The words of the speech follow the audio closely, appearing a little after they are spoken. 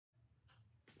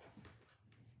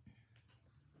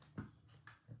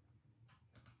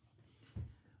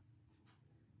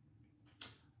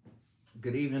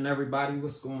Good evening, everybody.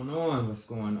 What's going on? What's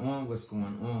going on? What's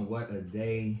going on? What a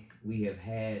day we have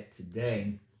had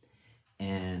today.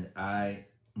 And I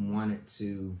wanted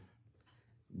to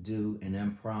do an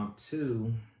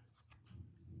impromptu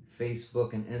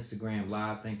Facebook and Instagram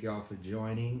live. Thank y'all for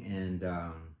joining and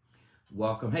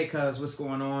welcome. Hey, cuz, what's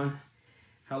going on?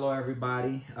 Hello,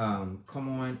 everybody.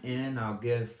 Come on in. I'll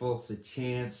give folks a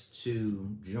chance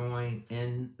to join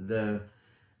in the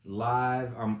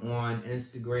live. I'm on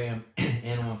Instagram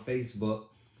and on Facebook.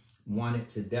 Wanted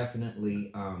to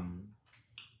definitely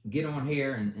get on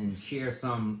here and share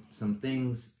some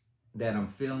things that I'm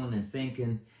feeling and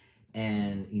thinking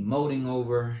and emoting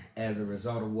over as a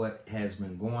result of what has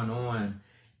been going on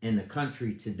in the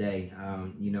country today.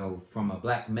 You know, from a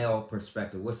black male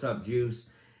perspective. What's up, Juice?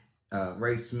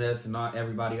 Ray Smith and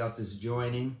everybody else is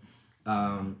joining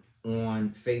on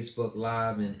Facebook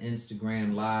Live and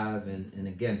Instagram Live. And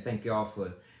again, thank y'all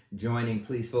for joining.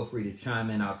 Please feel free to chime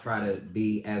in. I'll try to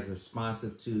be as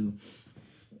responsive to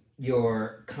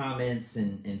your comments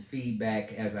and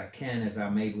feedback as I can, as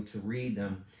I'm able to read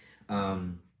them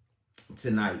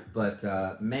tonight.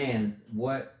 But man,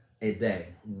 what a day.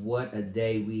 What a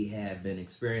day we have been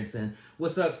experiencing.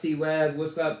 What's up, C-Web?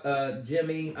 What's up,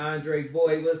 Jimmy, Andre,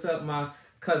 Boy? What's up, my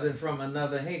cousin from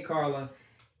another? Hey, Carla.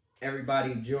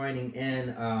 Everybody joining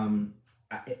in.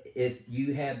 If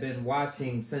you have been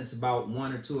watching since about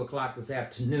 1 or 2 o'clock this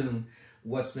afternoon,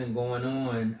 what's been going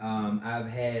on? I've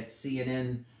had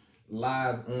CNN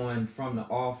live on from the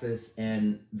office,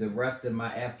 and the rest of my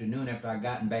afternoon after I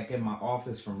gotten back in my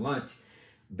office from lunch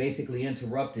basically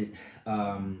interrupted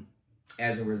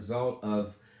as a result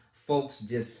of folks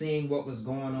just seeing what was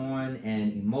going on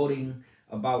and emoting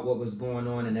about what was going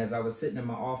on. And as I was sitting in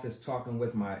my office talking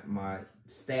with my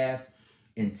staff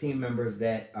and team members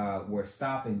that were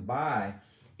stopping by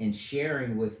and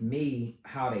sharing with me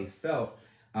how they felt,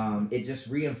 it just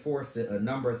reinforced a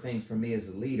number of things for me as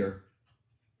a leader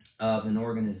of an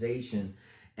organization.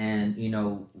 And, you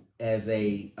know, as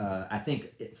a, I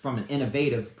think from an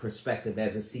innovative perspective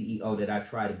as a CEO that I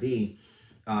try to be,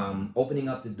 opening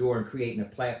up the door and creating a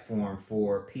platform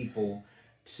for people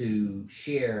to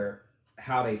share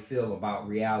how they feel about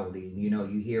reality. You know,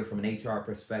 you hear from an HR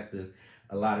perspective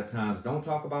a lot of times, don't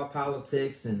talk about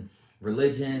politics and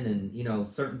religion and, you know,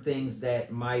 certain things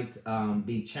that might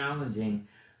be challenging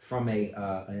from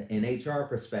an HR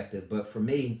perspective. But for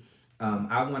me,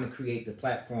 I want to create the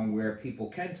platform where people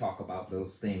can talk about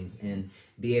those things and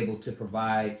be able to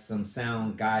provide some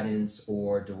sound guidance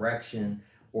or direction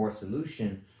or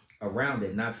solution around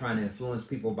it. Not trying to influence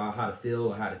people about how to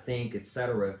feel or how to think,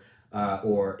 etc.,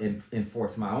 or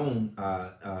enforce my own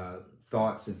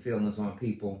thoughts and feelings on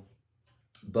people,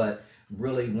 but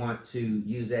really want to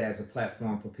use that as a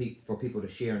platform for people to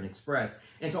share and express,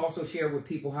 and to also share with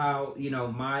people how, you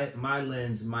know, my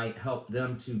lens might help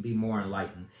them to be more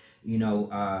enlightened. You know,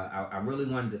 I really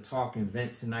wanted to talk and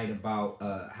vent tonight about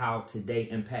how today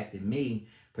impacted me,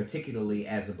 particularly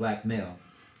as a black male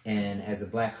and as a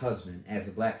black husband, as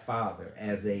a black father,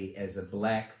 as a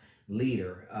black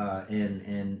leader.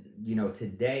 And you know,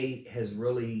 today has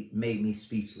really made me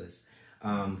speechless.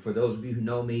 For those of you who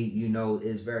know me, you know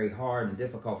it's very hard and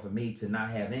difficult for me to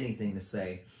not have anything to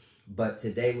say. But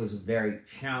today was very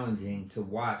challenging to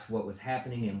watch what was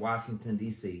happening in Washington,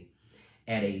 D.C.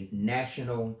 at a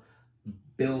national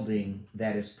building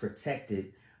that is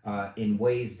protected in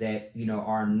ways that, you know,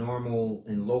 our normal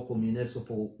and local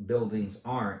municipal buildings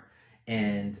aren't.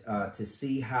 And to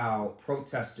see how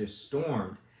protesters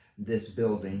stormed this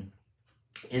building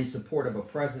in support of a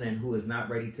president who is not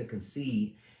ready to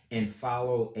concede and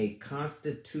follow a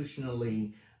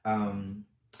constitutionally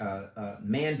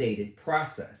mandated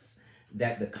process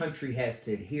that the country has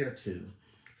to adhere to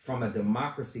from a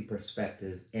democracy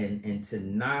perspective, and to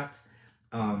not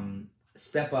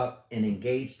step up and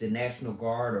engage the National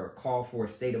Guard or call for a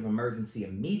state of emergency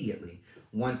immediately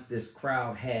once this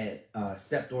crowd had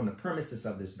stepped on the premises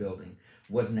of this building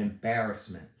was an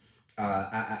embarrassment.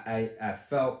 I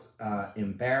felt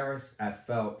embarrassed. I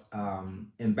felt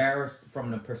embarrassed from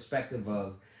the perspective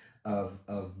of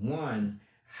one,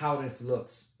 how this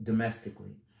looks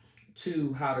domestically;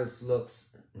 2, how this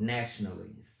looks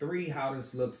nationally; 3, how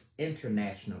this looks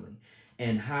internationally;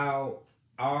 and how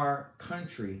our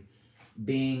country,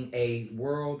 being a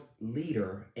world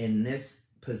leader in this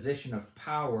position of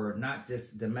power, not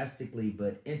just domestically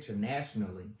but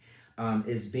internationally,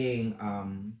 is being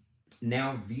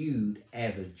now viewed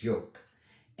as a joke.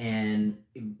 And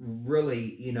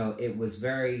really, you know, it was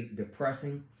very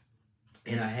depressing.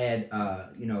 And I had,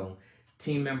 you know,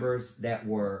 team members that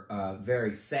were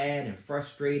very sad and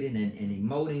frustrated and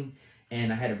emoting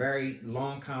And I had a very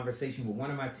long conversation with one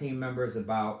of my team members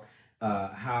about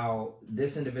how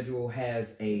this individual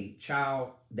has a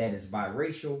child that is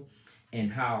biracial,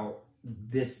 and how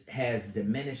this has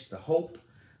diminished the hope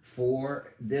for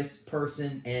this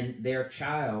person and their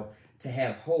child to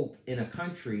have hope in a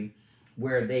country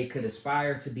where they could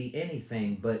aspire to be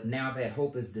anything. But now that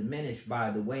hope is diminished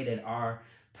by the way that our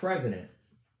president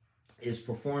is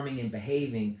performing and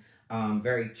behaving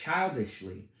very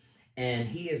childishly. And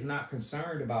he is not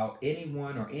concerned about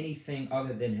anyone or anything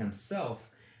other than himself,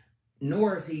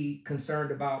 nor is he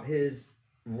concerned about his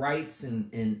rights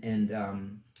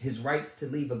and his rights to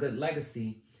leave a good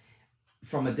legacy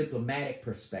from a diplomatic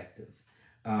perspective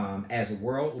as a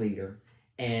world leader,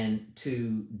 and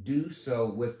to do so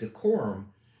with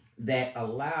decorum that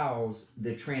allows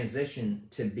the transition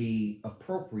to be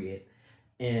appropriate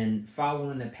and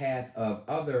following the path of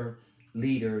other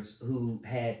leaders who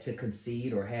had to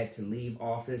concede or had to leave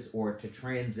office or to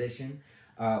transition,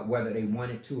 whether they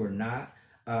wanted to or not.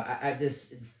 I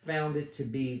just found it to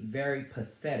be very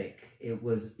pathetic. It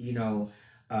was,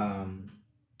 I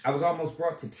was almost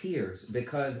brought to tears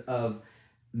because of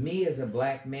me as a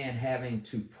black man having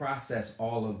to process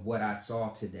all of what I saw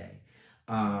today,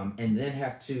 and then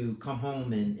have to come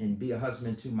home and be a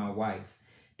husband to my wife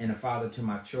and a father to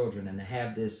my children, and to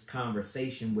have this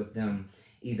conversation with them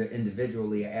either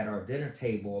individually or at our dinner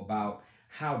table about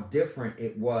how different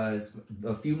it was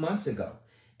a few months ago.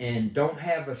 And don't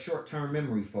have a short-term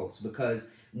memory, folks, because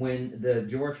when the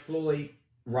George Floyd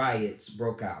riots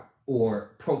broke out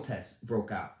or protests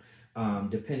broke out,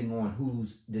 depending on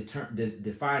who's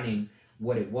defining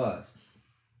what it was,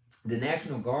 the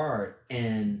National Guard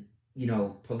and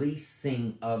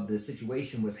policing of the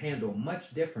situation was handled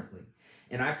much differently.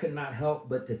 And I could not help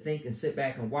but to think and sit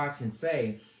back and watch and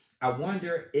say, I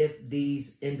wonder if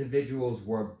these individuals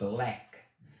were black,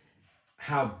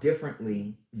 how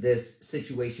differently this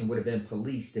situation would have been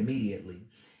policed immediately.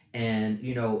 And,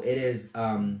 it is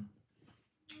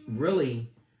really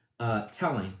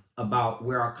telling about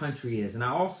where our country is. And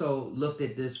I also looked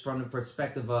at this from the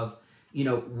perspective of,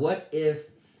 what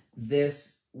if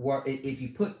if you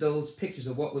put those pictures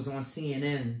of what was on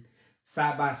CNN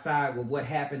side by side with what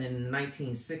happened in the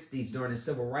 1960s during the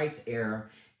civil rights era,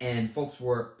 and folks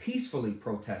were peacefully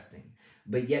protesting,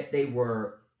 but yet they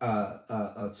were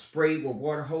sprayed with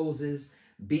water hoses,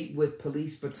 beat with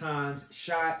police batons,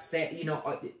 shot,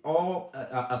 all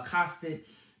accosted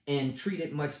and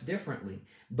treated much differently.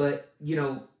 But,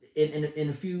 in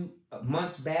a few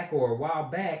months back or a while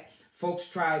back, folks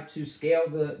tried to scale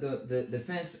the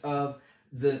fence of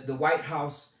the White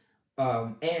House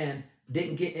and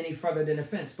didn't get any further than the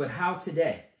fence. But how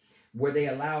today were they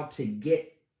allowed to get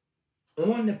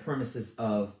on the premises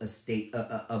of a state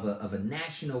of a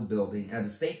national building at the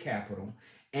state capitol,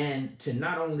 and to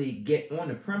not only get on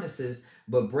the premises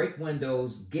but break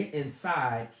windows, get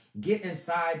inside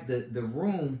the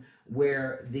room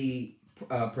where the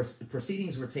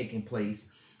proceedings were taking place,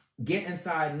 get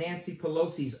inside Nancy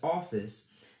Pelosi's office,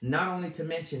 not only to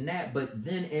mention that, but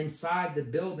then inside the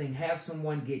building have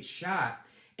someone get shot.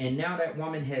 And now that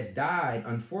woman has died,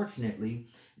 unfortunately,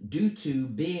 due to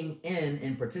being in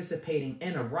and participating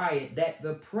in a riot that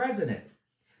the president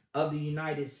of the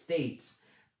United States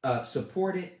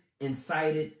supported,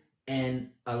 incited, and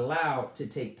allowed to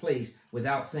take place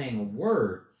without saying a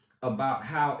word about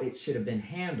how it should have been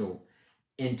handled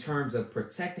in terms of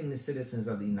protecting the citizens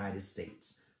of the United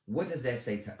States. What does that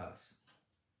say to us?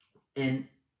 And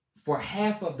for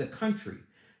half of the country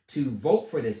to vote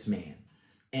for this man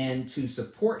and to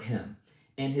support him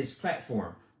and his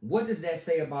platform, what does that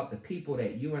say about the people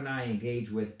that you and I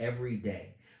engage with every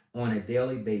day on a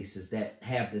daily basis that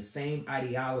have the same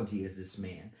ideology as this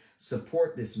man,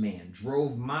 support this man,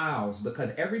 drove miles,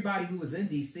 because everybody who was in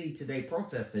D.C. today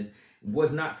protesting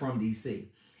was not from D.C.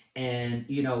 And,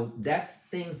 that's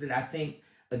things that I think,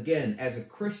 again, as a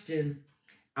Christian,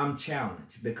 I'm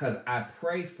challenged because I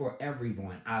pray for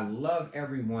everyone. I love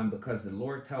everyone because the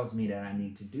Lord tells me that I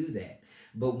need to do that.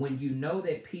 But when you know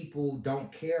that people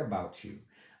don't care about you,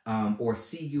 or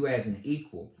see you as an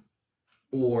equal,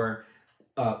 or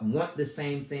want the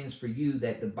same things for you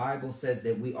that the Bible says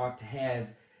that we ought to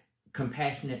have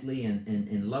compassionately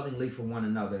and lovingly for one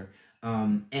another,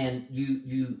 and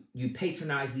you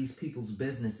patronize these people's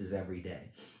businesses every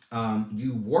day.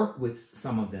 You work with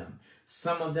some of them.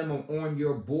 Some of them are on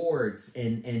your boards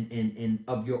and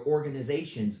of your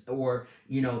organizations, or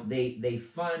they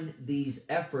fund these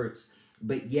efforts,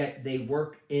 but yet they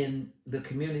work in the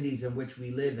communities in which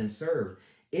we live and serve.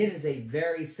 It is a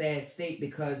very sad state,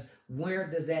 because where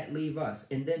does that leave us?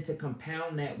 And then to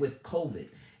compound that with COVID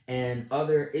and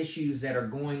other issues that are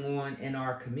going on in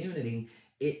our community,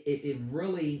 it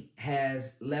really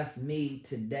has left me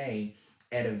today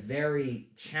at a very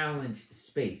challenged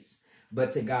space.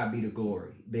 But to God be the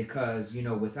glory, because,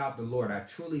 without the Lord, I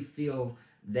truly feel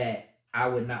that I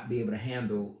would not be able to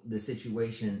handle the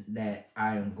situation that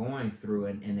I am going through.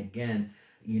 And again,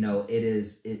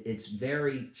 it's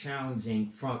very challenging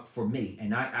for me.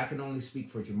 And I can only speak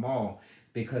for Jamal,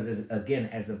 because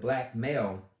as a black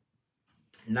male,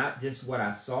 not just what I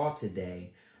saw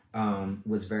today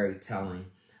was very telling,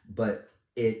 but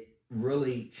it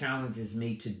really challenges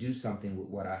me to do something with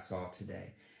what I saw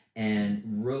today, and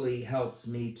really helps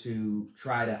me to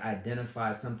try to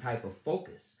identify some type of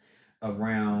focus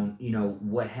around,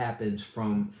 what happens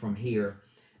from here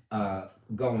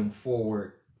going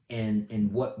forward,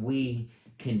 and what we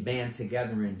can band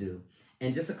together and do.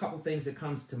 And just a couple things that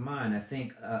comes to mind. I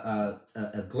think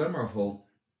a glimmer of hope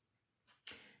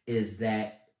is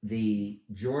that the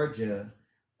Georgia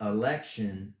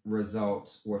election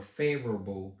results were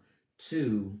favorable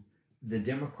to the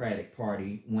Democratic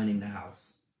Party winning the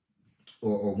House,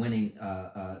 or winning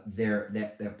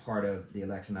their part of the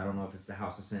election. I don't know if it's the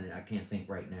House or Senate. I can't think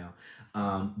right now.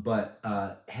 But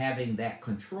having that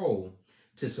control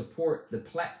to support the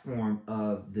platform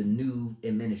of the new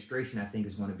administration, I think,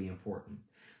 is going to be important.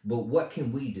 But what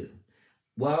can we do?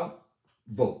 Well,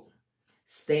 vote.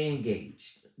 Stay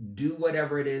engaged. Do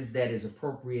whatever it is that is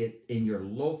appropriate in your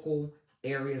local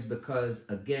areas, because,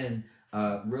 again,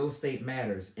 real estate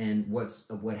matters, and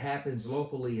what happens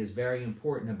locally is very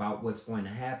important about what's going to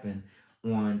happen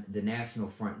on the national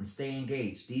front. And stay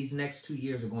engaged. These next 2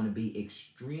 years are going to be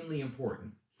extremely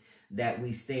important, that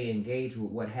we stay engaged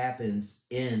with what happens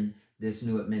in this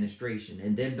new administration.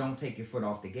 And then don't take your foot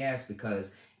off the gas,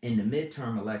 because in the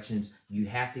midterm elections, you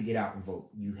have to get out and vote.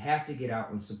 You have to get out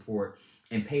and support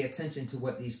and pay attention to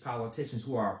what these politicians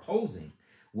who are opposing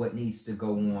what needs to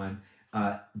go on,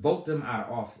 vote them out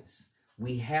of office.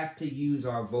 We have to use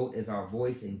our vote as our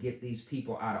voice and get these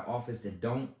people out of office that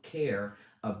don't care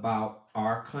about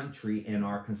our country and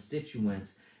our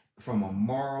constituents from a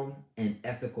moral and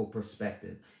ethical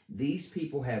perspective. These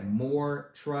people have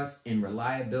more trust and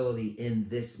reliability in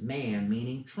this man,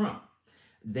 meaning Trump,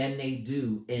 than they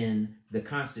do in the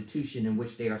Constitution in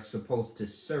which they are supposed to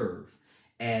serve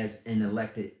as an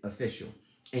elected official.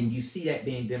 And you see that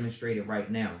being demonstrated right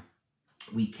now.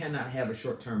 We cannot have a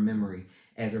short-term memory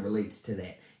as it relates to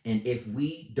that. And if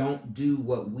we don't do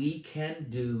what we can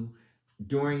do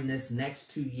during this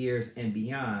next 2 years and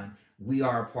beyond, we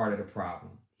are a part of the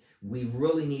problem. We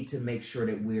really need to make sure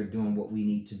that we're doing what we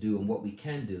need to do and what we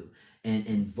can do.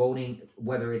 And voting,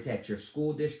 whether it's at your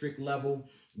school district level,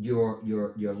 your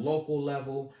local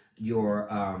level, your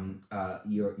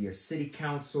city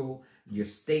council, your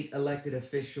state elected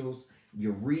officials,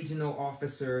 your regional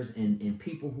officers, and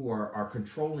people who are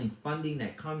controlling funding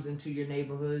that comes into your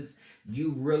neighborhoods. We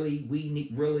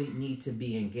really need to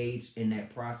be engaged in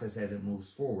that process as it moves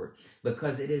forward,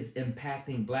 because it is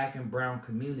impacting Black and brown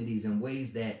communities in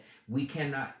ways that we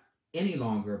cannot any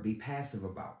longer be passive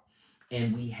about.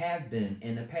 And we have been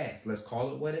in the past. Let's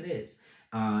call it what it is.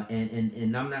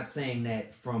 And I'm not saying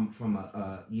that from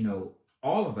a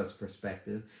all of us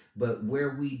perspective, but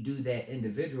where we do that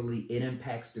individually, it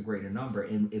impacts the greater number.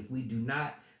 And if we do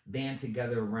not band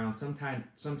together around some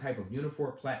type of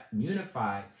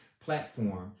unified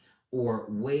platform, or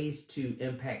ways to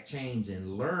impact change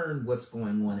and learn what's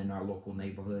going on in our local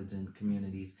neighborhoods and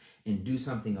communities, and do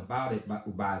something about it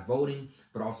by voting,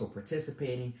 but also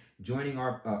participating, joining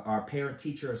our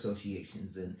parent-teacher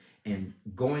associations, and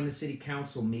going to city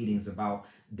council meetings about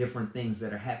different things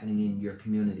that are happening in your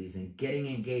communities, and getting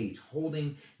engaged,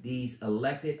 holding these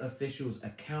elected officials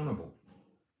accountable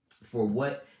for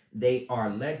what they are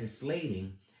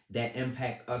legislating that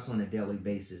impact us on a daily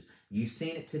basis. You've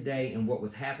seen it today in what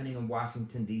was happening in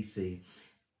Washington, D.C.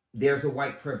 There's a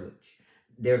white privilege.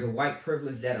 There's a white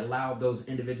privilege that allowed those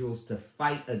individuals to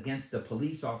fight against the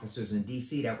police officers in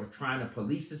D.C. that were trying to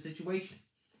police the situation.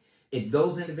 If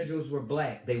those individuals were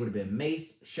Black, they would have been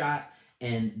maced, shot,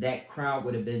 and that crowd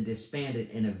would have been disbanded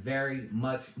in a very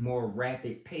much more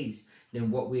rapid pace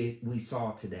than what we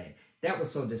saw today. That was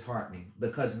so disheartening,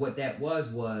 because what that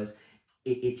was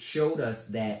it showed us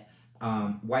that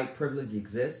white privilege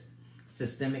exists.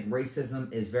 Systemic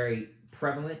racism is very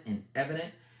prevalent and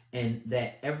evident, and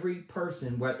that every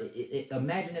person,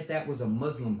 imagine if that was a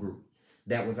Muslim group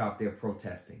that was out there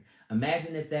protesting.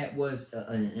 Imagine if that was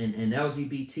an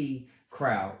LGBT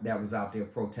crowd that was out there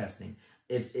protesting.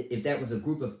 If that was a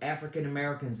group of African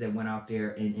Americans that went out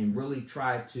there and really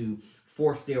tried to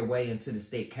force their way into the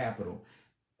state capitol.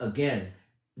 Again,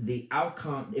 the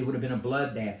outcome, it would have been a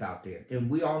bloodbath out there. And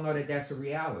we all know that that's a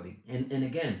reality. And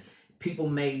again, people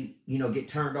may, get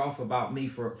turned off about me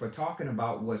for talking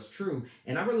about what's true.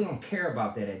 And I really don't care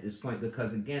about that at this point,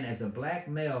 because again, as a black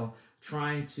male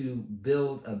trying to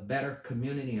build a better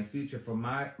community and future for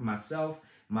myself,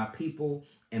 my people,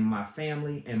 and my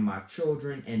family, and my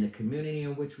children, and the community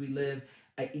in which we live,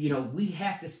 we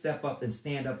have to step up and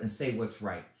stand up and say what's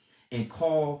right, and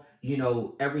call,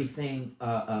 everything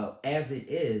as it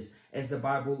is, as the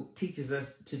Bible teaches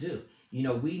us to do.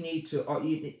 We need to,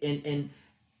 and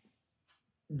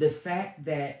the fact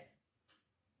that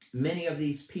many of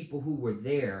these people who were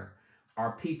there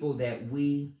are people that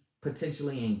we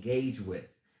potentially engage with,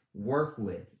 work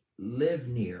with, live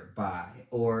nearby,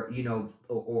 or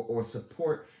or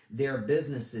support their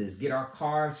businesses, get our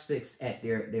cars fixed at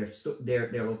their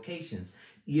locations.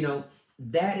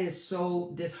 That is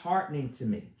so disheartening to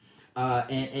me,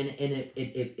 and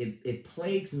it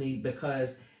plagues me,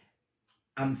 because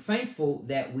I'm thankful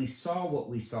that we saw what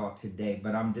we saw today,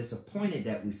 but I'm disappointed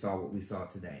that we saw what we saw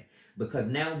today, because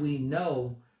now we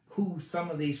know who some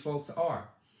of these folks are,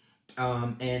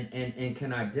 and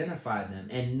can identify them,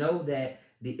 and know that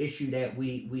the issue that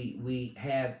we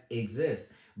have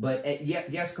exists. But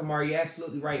yes, Kamar, you're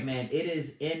absolutely right, man. It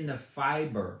is in the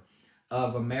fiber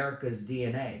of America's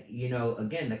DNA.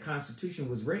 Again, the Constitution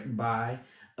was written by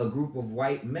a group of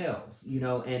white males,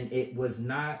 and it was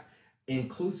not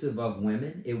inclusive of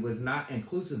women. It was not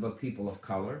inclusive of people of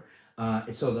color.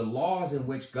 So the laws in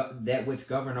which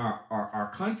govern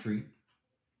our country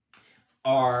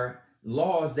are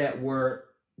laws that were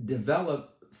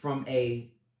developed from a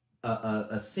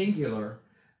singular,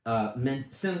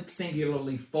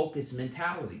 singularly focused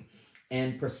mentality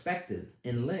and perspective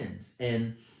and lens.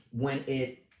 And when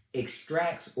it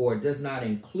extracts or does not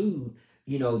include,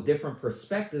 different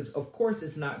perspectives, of course,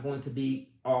 it's not going to be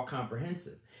all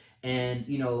comprehensive. And,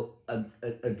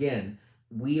 again,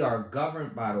 we are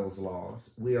governed by those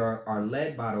laws. We are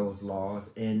led by those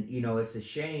laws. And, it's a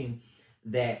shame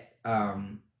that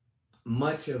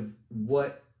much of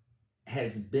what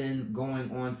has been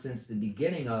going on since the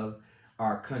beginning of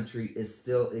our country is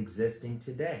still existing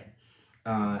today.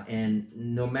 And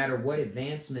no matter what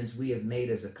advancements we have made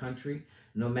as a country,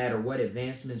 no matter what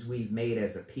advancements we've made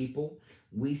as a people,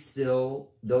 we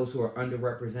still, those who are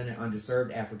underrepresented,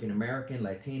 underserved, African American,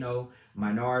 Latino,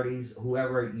 minorities,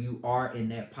 whoever you are in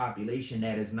that population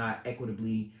that is not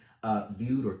equitably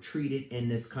viewed or treated in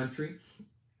this country,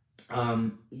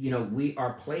 we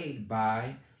are plagued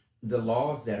by the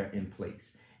laws that are in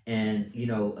place. And,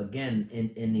 again,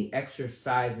 in the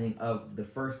exercising of the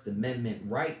First Amendment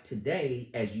right today,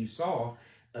 as you saw,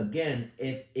 again,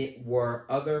 if it were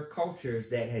other cultures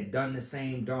that had done the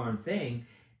same darn thing,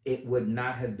 it would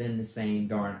not have been the same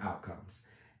darn outcomes.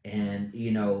 And,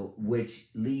 which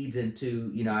leads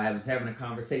into, I was having a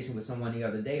conversation with someone the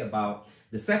other day about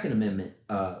the Second Amendment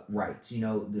rights.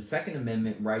 The Second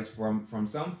Amendment rights from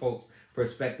some folks'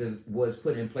 perspective was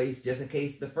put in place just in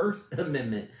case the First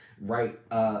Amendment right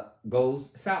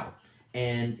goes south.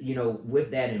 And,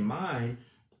 with that in mind,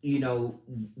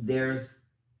 there's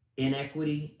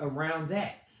inequity around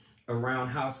that, around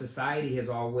how society has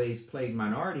always plagued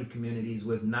minority communities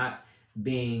with not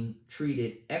being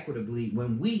treated equitably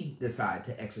when we decide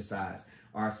to exercise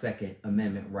our Second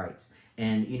Amendment rights.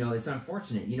 And, it's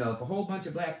unfortunate. If a whole bunch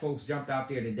of black folks jumped out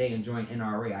there today and joined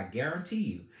NRA, I guarantee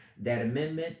you that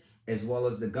amendment, as well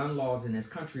as the gun laws in this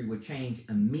country, would change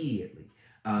immediately,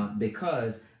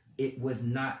 because it was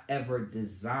not ever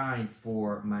designed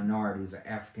for minorities or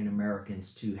African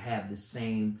Americans to have the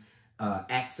same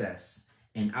access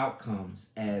and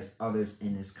outcomes as others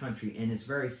in this country. And it's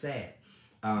very sad,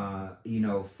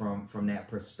 from that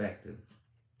perspective.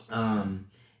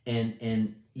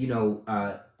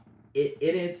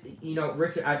 It is,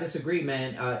 Richard, I disagree,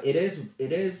 man. It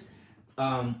is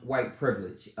white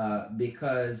privilege,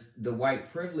 because the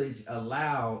white privilege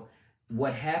allowed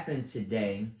what happened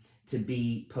today to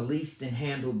be policed and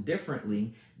handled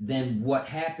differently than what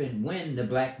happened when the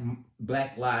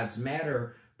Black Lives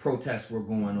Matter protests were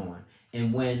going on,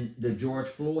 and when the George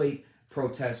Floyd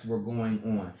protests were going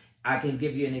on. I can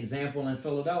give you an example in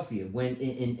Philadelphia, when,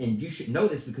 and you should know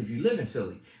this because you live in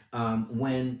Philly,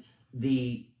 when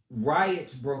the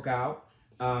riots broke out,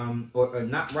 or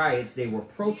not riots, they were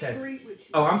protests.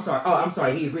 Oh, I'm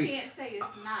sorry. He agreed. You can't say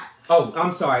it's not. Oh,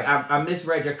 I'm sorry. I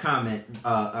misread your comment,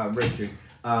 Richard.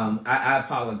 I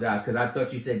apologize, because I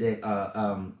thought you said that.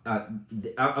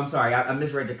 I'm sorry. I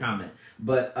misread your comment.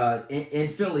 But in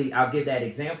Philly, I'll give that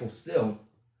example still.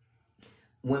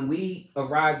 When we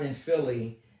arrived in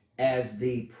Philly, as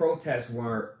the protests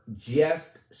were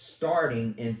just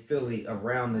starting in Philly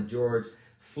around the George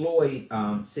Floyd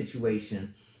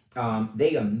situation,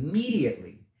 they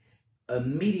immediately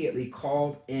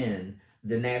called in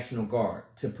the National Guard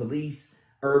to police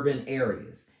urban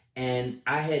areas. And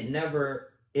I had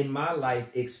never in my life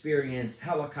experienced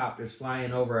helicopters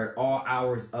flying over at all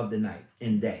hours of the night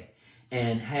and day,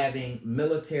 and having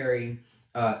military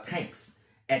tanks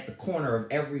at the corner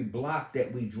of every block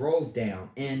that we drove down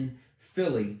in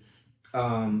Philly,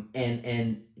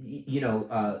 and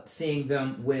seeing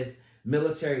them with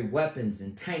military weapons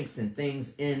and tanks and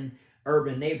things in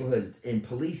urban neighborhoods, and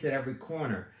police at every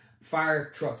corner, fire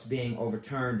trucks being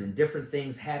overturned, and different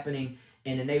things happening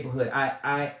in the neighborhood.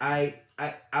 I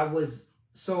was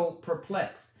so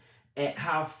perplexed at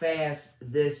how fast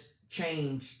this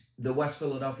changed the West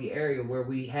Philadelphia area where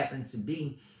we happened to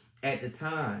be at the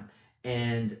time.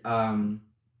 And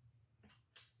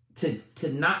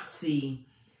to not see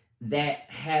that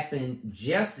happen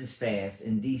just as fast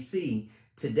in DC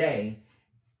today,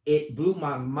 it blew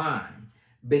my mind,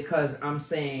 because I'm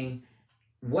saying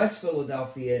West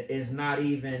Philadelphia is not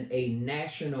even a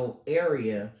national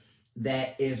area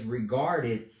that is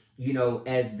regarded,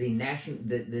 as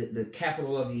the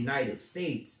capital of the United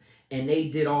States. And they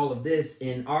did all of this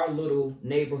in our little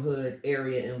neighborhood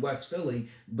area in West Philly,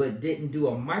 but didn't do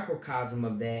a microcosm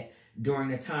of that during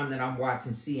the time that I'm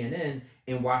watching CNN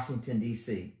in Washington,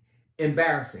 D.C.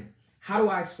 Embarrassing. How do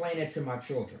I explain that to my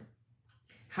children?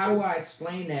 How do I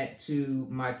explain that to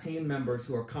my team members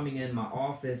who are coming in my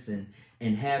office and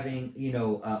having,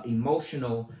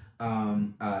 emotional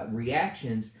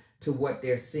reactions to what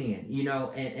they're seeing,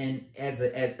 and as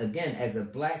a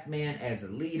black man, as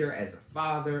a leader, as a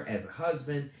father, as a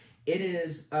husband, it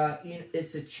is,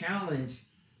 it's a challenge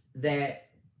that,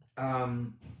 I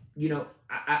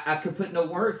could put no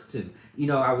words to.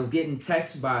 I was getting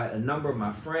texts by a number of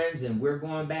my friends, and we're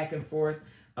going back and forth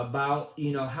about,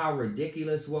 how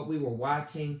ridiculous what we were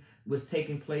watching was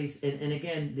taking place. And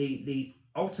again, the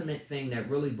ultimate thing that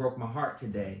really broke my heart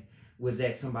today was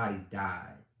that somebody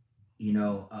died.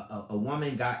 A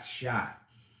woman got shot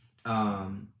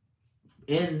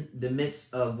in the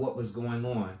midst of what was going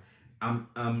on.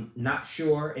 I'm not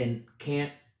sure and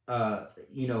can't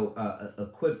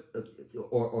equip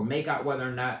or make out whether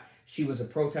or not she was a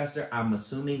protester. I'm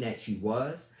assuming that she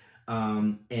was.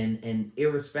 And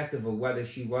irrespective of whether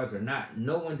she was or not,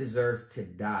 no one deserves to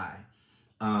die.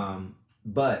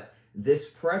 But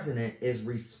this president is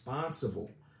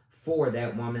responsible for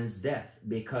that woman's death,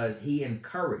 because he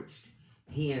encouraged,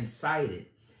 he incited,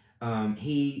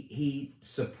 he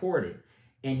supported,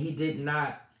 and he did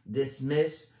not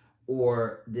dismiss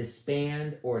or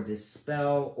disband or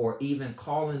dispel or even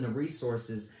call in the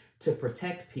resources to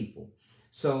protect people.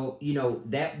 So,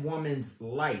 that woman's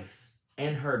life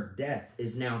and her death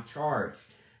is now charged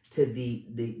to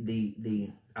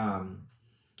the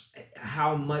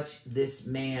how much this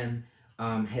man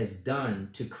has done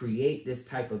to create this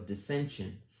type of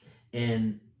dissension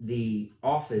in the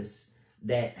office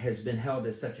that has been held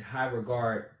as such a high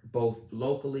regard, both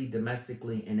locally,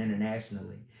 domestically, and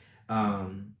internationally.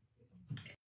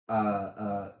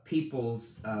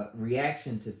 People's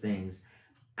reaction to things,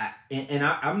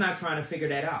 I'm not trying to figure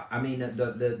that out. I mean,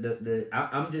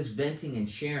 I'm just venting and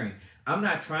sharing. I'm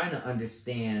not trying to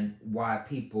understand why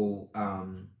people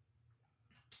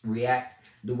react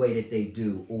the way that they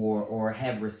do, or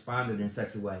have responded in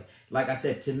such a way. Like I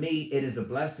said, to me, it is a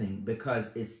blessing,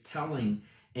 because it's telling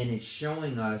and it's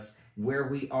showing us where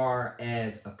we are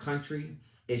as a country.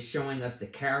 It's showing us the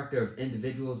character of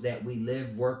individuals that we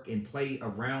live, work, and play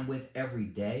around with every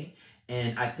day.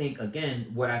 And I think,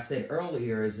 again, what I said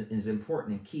earlier is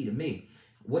important and key to me.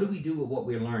 What do we do with what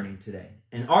we're learning today?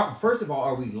 And first of all,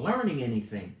 are we learning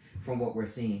anything from what we're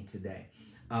seeing today?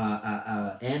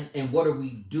 And what are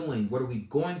we doing? What are we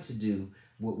going to do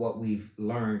with what we've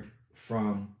learned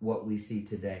from what we see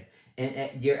today?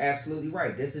 And you're absolutely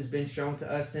right. This has been shown to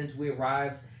us since we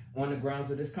arrived on the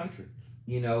grounds of this country.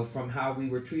 From how we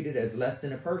were treated as less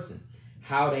than a person,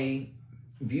 how they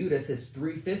viewed us as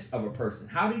 3/5 of a person.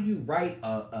 How do you write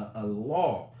a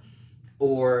law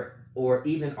or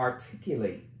even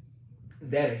articulate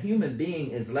that a human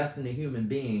being is less than a human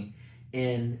being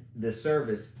in the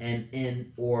service and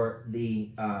in or the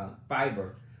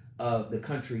fiber of the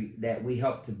country that we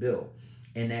helped to build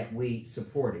and that we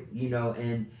supported,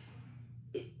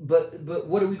 but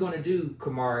what are we going to do,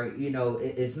 Kamari?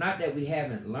 It's not that we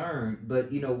haven't learned, but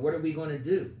what are we going to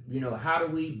do? How do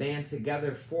we band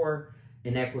together for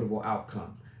an equitable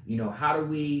outcome? How do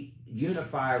we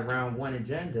unify around one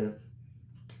agenda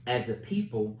as a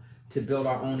people to build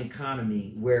our own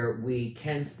economy where we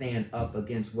can stand up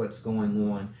against what's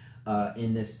going on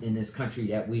in this country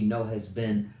that we know has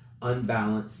been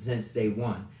unbalanced since day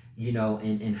one.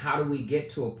 And how do we get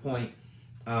to a point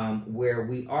where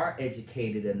we are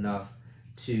educated enough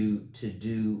to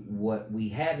do what we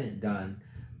haven't done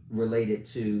related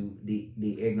to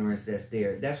the ignorance that's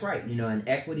there? That's right. And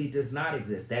equity does not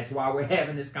exist. That's why we're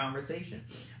having this conversation.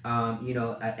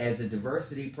 As a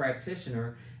diversity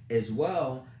practitioner as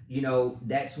well,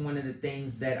 that's one of the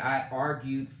things that I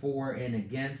argued for and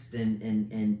against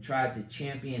and tried to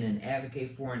champion and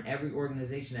advocate for in every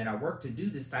organization that I work to do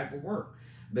this type of work,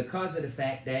 because of the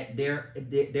fact that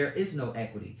there is no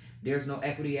equity. There's no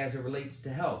equity as it relates to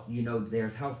health.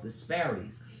 There's health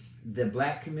disparities. The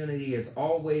Black community is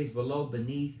always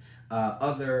beneath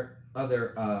other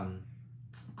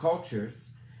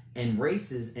cultures and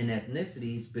races and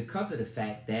ethnicities because of the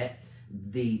fact that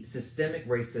the systemic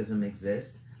racism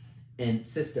exists, and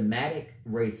systematic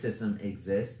racism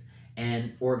exists,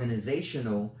 and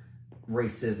organizational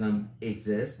racism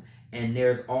exists, and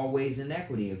there's always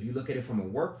inequity. If you look at it from a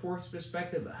workforce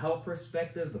perspective, a health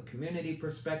perspective, a community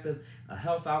perspective, a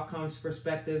health outcomes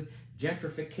perspective,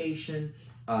 gentrification,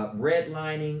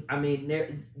 redlining,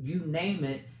 you name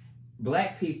it,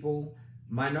 Black people,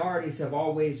 minorities have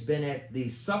always been at the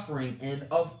suffering end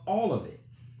of all of it.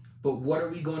 But what are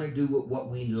we going to do with what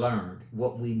we learned,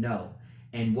 what we know,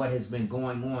 and what has been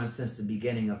going on since the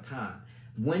beginning of time?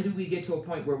 When do we get to a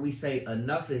point where we say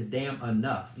enough is damn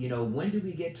enough? When do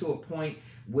we get to a point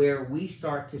where we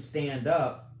start to stand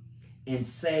up and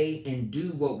say and do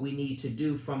what we need to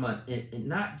do from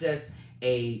not just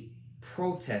a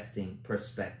protesting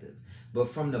perspective, but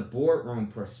from the boardroom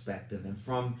perspective, and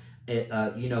from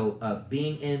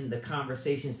being in the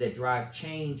conversations that drive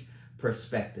change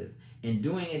perspective, and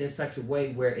doing it in such a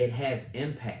way where it has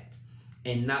impact,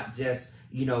 and not just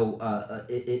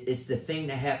it's the thing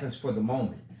that happens for the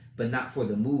moment, but not for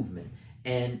the movement.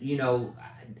 And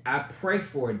I pray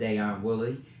for a day, Aunt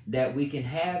Willie, that we can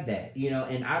have that.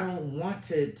 And I don't want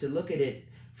to look at it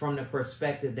from the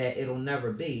perspective that it'll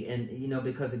never be. And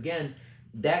because again,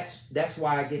 that's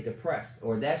why I get depressed,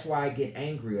 or that's why I get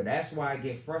angry, or that's why I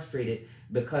get frustrated,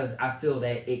 because I feel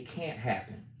that it can't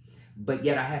happen. But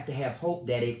yet I have to have hope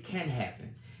that it can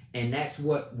happen. And that's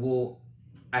what will,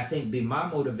 I think, be my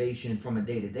motivation from a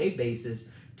day-to-day basis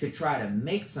to try to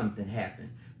make something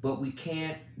happen. But we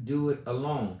can't do it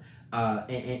alone.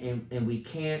 And we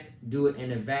can't do it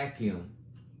in a vacuum.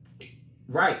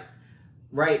 Right,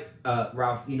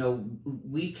 Ralph,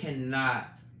 we cannot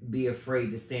be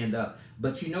afraid to stand up.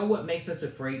 But you know what makes us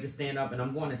afraid to stand up? And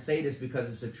I'm going to say this because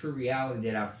it's a true reality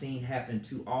that I've seen happen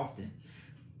too often.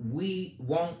 We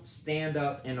won't stand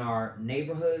up in our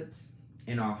neighborhoods,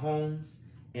 in our homes,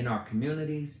 in our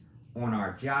communities, on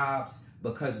our jobs,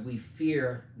 because we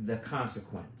fear the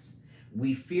consequence.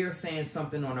 We fear saying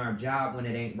something on our job when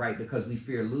it ain't right because we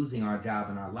fear losing our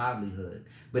job and our livelihood.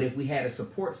 But if we had a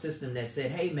support system that said,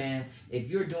 hey man, if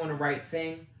you're doing the right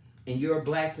thing and you're a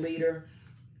Black leader,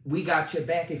 we got your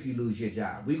back if you lose your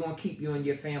job. We're going to keep you and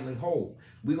your family whole.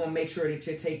 We're going to make sure that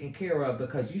you're taken care of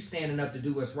because you're standing up to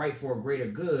do what's right for a greater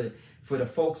good for the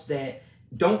folks that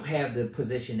don't have the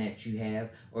position that you have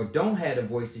or don't have the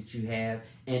voice that you have.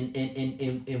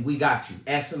 And we got you.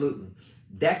 Absolutely.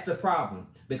 That's the problem,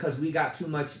 because we got too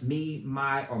much me,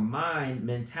 my, or mine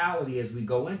mentality as we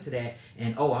go into that.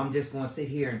 And, I'm just going to sit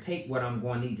here and take what I'm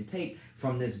going to need to take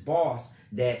from this boss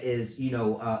that is,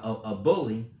 a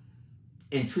bully,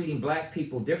 and treating Black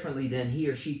people differently than he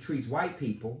or she treats white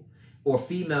people, or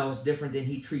females different than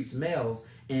he treats males.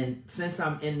 And since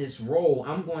I'm in this role,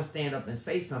 I'm going to stand up and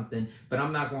say something, but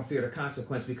I'm not going to fear the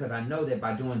consequence, because I know that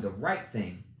by doing the right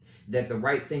thing, that the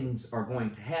right things are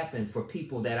going to happen for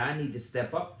people that I need to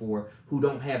step up for, who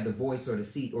don't have the voice or the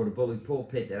seat or the bully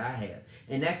pulpit that I have.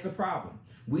 And that's the problem.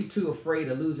 We're too afraid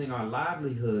of losing our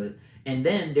livelihood, and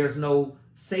then there's no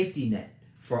safety net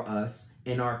for us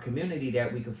in our community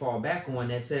that we can fall back on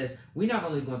that says, we're not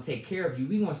only going to take care of you,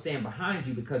 we're going to stand behind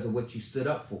you because of what you stood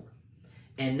up for.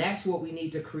 And that's what we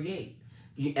need to create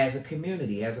as a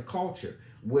community, as a culture,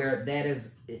 where that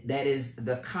is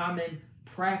the common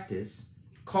practice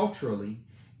culturally,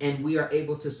 and we are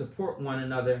able to support one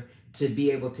another to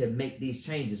be able to make these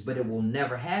changes. But it will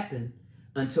never happen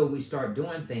until we start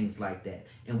doing things like that.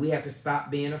 And we have to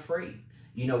stop being afraid.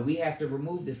 We have to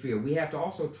remove the fear. We have to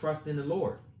also trust in the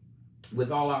Lord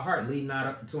with all our heart, leading not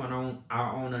up to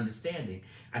our own understanding.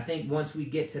 I think once we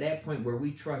get to that point where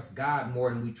we trust God more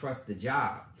than we trust the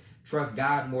job, trust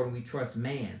God more than we trust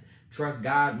man, trust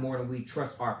God more than we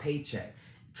trust our paycheck,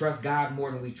 trust God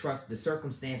more than we trust the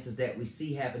circumstances that we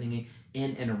see happening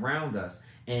in and around us,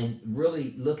 and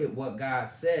really look at what God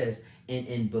says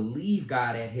and believe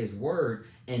God at his word,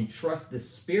 and trust the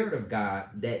Spirit of God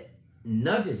that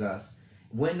nudges us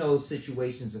when those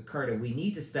situations occur that we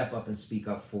need to step up and speak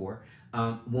up for,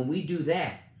 when we do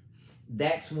that,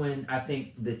 that's when I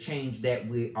think the change that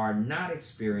we are not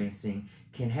experiencing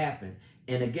can happen.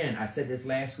 And again, I said this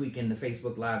last week in the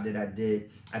Facebook Live that I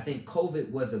did. I think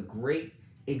COVID was a great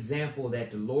example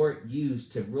that the Lord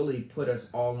used to really put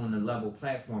us all on a level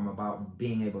platform about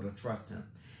being able to trust Him.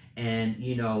 And,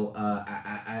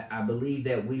 I believe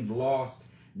that we've lost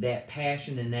that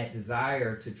passion and that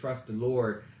desire to trust the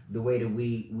Lord the way that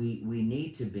we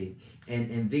need to be.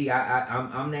 And V,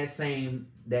 I'm that same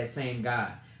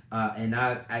guy. And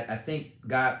I think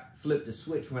God flipped the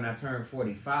switch when I turned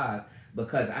 45,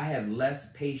 because I have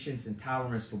less patience and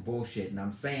tolerance for bullshit. And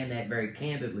I'm saying that very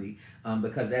candidly,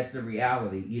 because that's the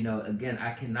reality. Again,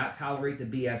 I cannot tolerate the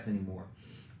BS anymore.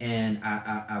 And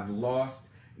I've lost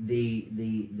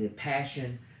the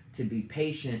passion to be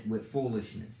patient with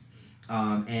foolishness.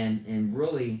 And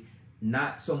really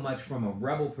not so much from a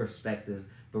rebel perspective,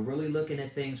 but really looking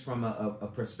at things from a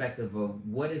perspective of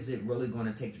what is it really going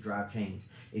to take to drive change.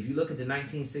 If you look at the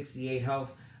 1968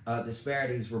 health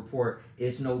disparities report,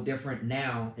 it's no different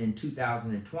now in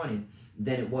 2020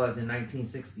 than it was in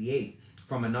 1968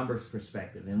 from a numbers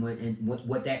perspective. And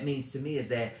what that means to me is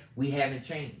that we haven't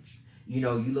changed. You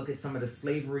look at some of the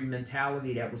slavery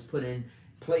mentality that was put in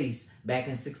place back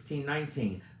in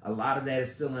 1619. A lot of that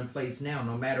is still in place now.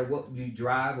 No matter what you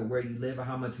drive or where you live or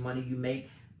how much money you make,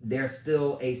 there's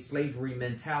still a slavery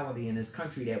mentality in this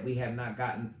country that we have not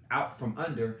gotten out from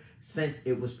under since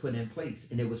it was put in place.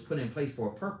 And it was put in place for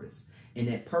a purpose. And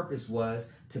that purpose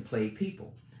was to play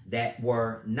people that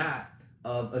were not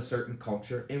of a certain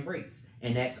culture and race.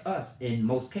 And that's us in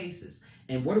most cases.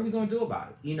 And what are we going to do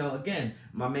about it? Again,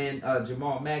 my man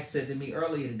Jamal Mack said to me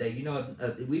earlier today,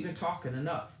 we've been talking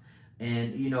enough.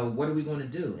 And, what are we going to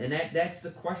do? And that's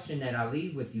the question that I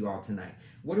leave with you all tonight.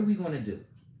 What are we going to do?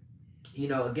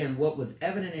 Again, what was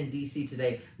evident in D.C.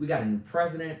 today, we got a new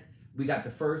president. We got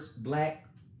the first black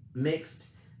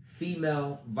mixed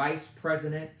female vice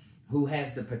president who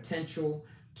has the potential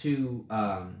to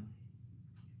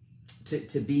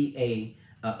be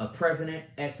a president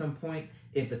at some point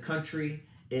if the country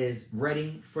is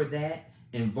ready for that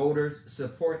and voters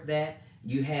support that.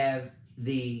 You have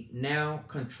the now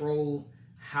controlled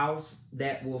House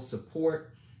that will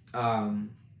support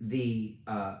the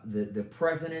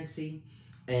presidency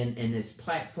and this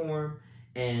platform,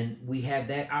 and we have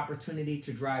that opportunity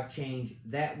to drive change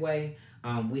that way.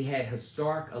 We had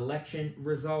historic election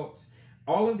results.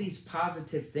 All of these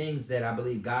positive things that I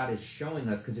believe God is showing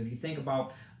us, because if you think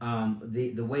about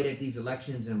the way that these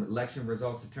elections and election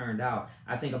results have turned out,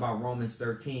 I think about Romans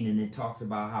 13, and it talks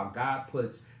about how God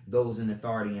puts those in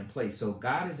authority in place. So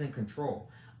God is in control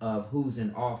of who's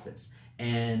in office.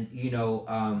 And,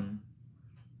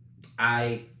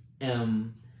 I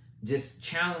am just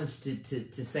challenged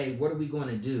to say, what are we going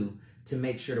to do to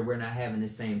make sure that we're not having the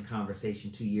same conversation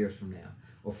 2 years from now,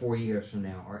 or 4 years from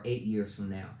now, or 8 years from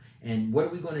now? And what are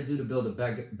we going to do to build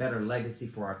a better legacy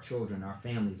for our children, our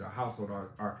families, our household,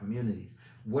 our communities?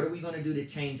 What are we going to do to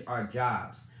change our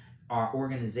jobs, our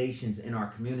organizations in our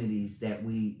communities that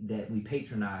we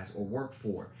patronize or work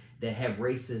for, that have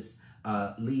racist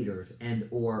leaders and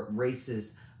or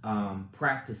racist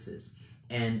practices,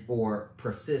 and or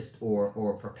persist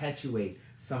or perpetuate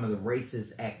some of the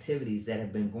racist activities that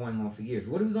have been going on for years?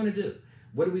 What are we going to do?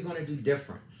 What are we going to do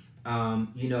different?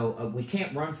 We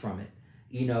can't run from it.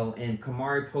 And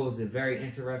Kamari posed a very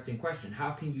interesting question.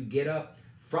 How can you get up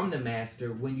from the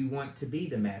master when you want to be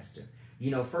the master?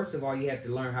 First of all, you have to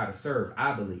learn how to serve,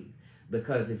 I believe.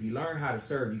 Because if you learn how to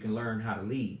serve, you can learn how to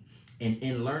lead. And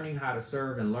in learning how to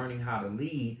serve and learning how to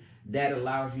lead, that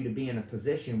allows you to be in a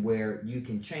position where you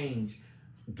can change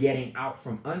getting out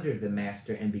from under the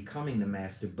master and becoming the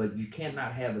master. But you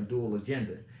cannot have a dual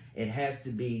agenda. It has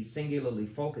to be singularly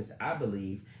focused, I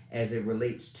believe, as it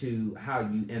relates to how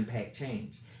you impact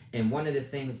change. And one of the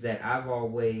things that I've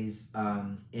always,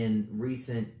 in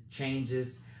recent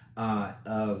changes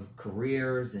of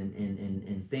careers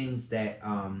and things that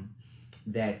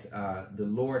the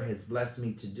Lord has blessed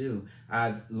me to do,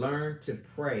 I've learned to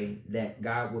pray that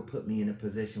God will put me in a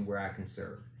position where I can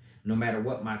serve, no matter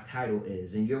what my title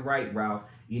is. And you're right, Ralph.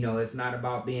 It's not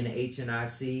about being an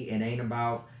HNIC. It ain't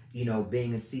about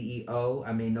being a CEO.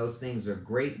 I mean, those things are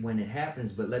great when it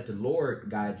happens, but let the Lord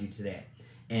guide you to that.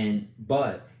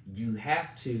 But you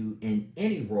have to, in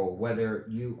any role, whether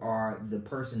you are the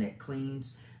person that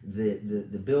cleans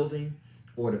the building,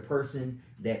 or the person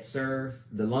that serves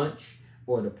the lunch,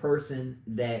 or the person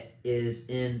that is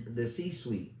in the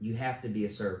C-suite, you have to be a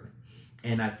servant.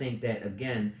 And I think that,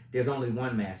 again, there's only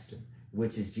one master,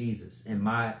 which is Jesus, in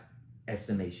my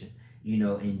estimation.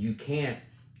 And you can't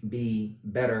be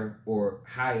better or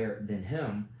higher than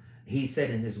him. He said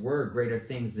in his word, greater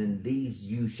things than these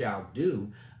you shall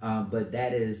do. But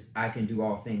that is, I can do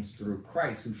all things through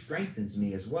Christ who strengthens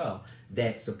me as well.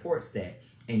 That supports that.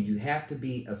 And you have to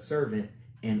be a servant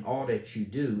in all that you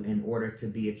do in order to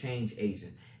be a change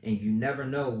agent. And you never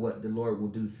know what the Lord will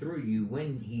do through you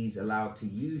when he's allowed to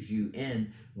use you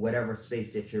in whatever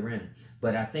space that you're in.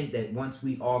 But I think that once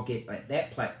we all get at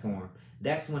that platform,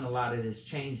 that's when a lot of this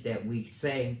change that we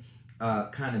say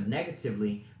kind of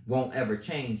negatively won't ever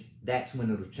change. That's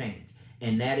when it'll change.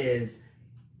 And that is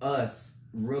us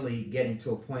really getting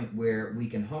to a point where we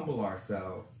can humble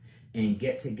ourselves and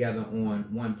get together on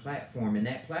one platform. And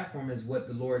that platform is what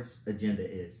the Lord's agenda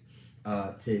is,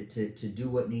 to do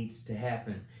what needs to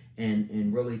happen,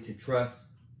 and really to trust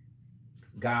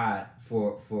God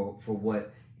for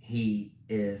what he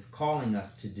is calling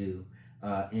us to do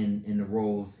in the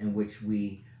roles in which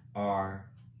we are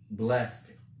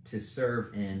blessed to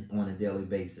serve in on a daily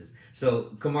basis.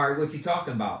 So, Kamari, what you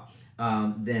talking about?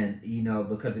 Then,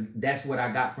 because that's what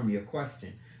I got from your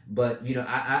question. But,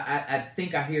 I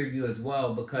think I hear you as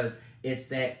well, because it's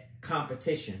that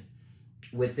competition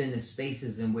within the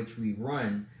spaces in which we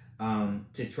run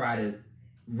to try to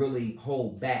really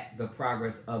hold back the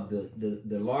progress of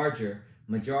the larger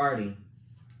majority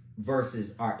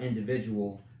versus our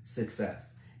individual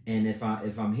success. And if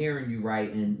I'm hearing you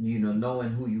right, and knowing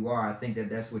who you are, I think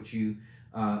that's what you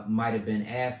might have been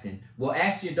asking. Well,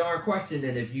 ask your darn question.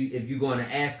 And if you're going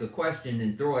to ask a question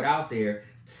and throw it out there,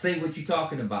 say what you're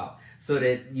talking about, so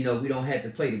that we don't have to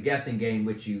play the guessing game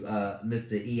with you,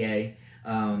 Mr. EA.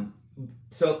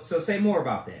 So say more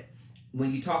about that.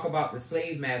 When you talk about the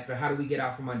slave master, how do we get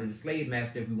out from under the slave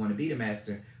master if we want to be the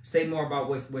master? Say more about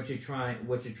what you're trying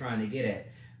to get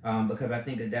at, because I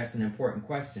think that's an important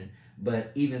question.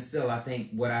 But even still, I think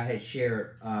what I had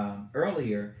shared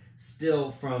earlier,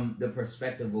 still from the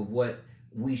perspective of what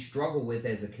we struggle with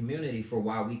as a community, for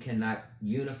why we cannot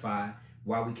unify,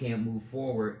 why we can't move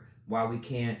forward, why we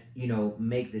can't,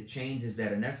 make the changes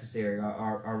that are necessary,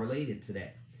 are related to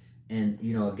that. And,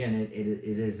 again, it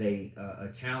is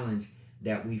a challenge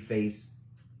that we face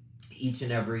each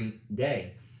and every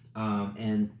day.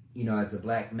 And, as a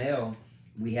black male,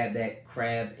 we have that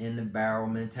crab in the barrel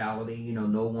mentality.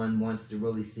 No one wants to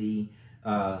really see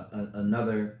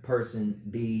another person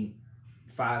be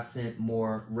 5 cents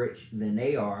more rich than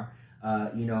they are.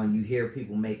 And you hear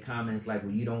people make comments like,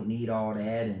 well, you don't need all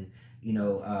that. And,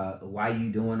 why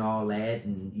you doing all that?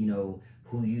 And,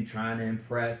 who you trying to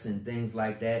impress, and things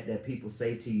like that people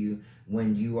say to you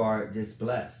when you are just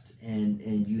blessed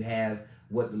and you have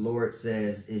what the Lord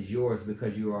says is yours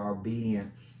because you are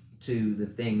obedient to the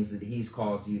things that he's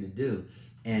called you to do.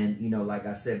 And, like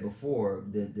I said before,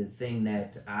 the thing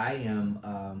that I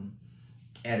am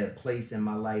at a place in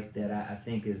my life that I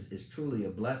think is truly a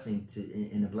blessing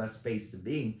in a blessed space to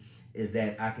be, is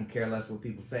that I can care less what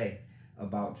people say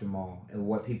about Jamal and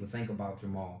what people think about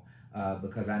Jamal.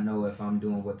 Because I know if I'm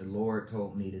doing what the Lord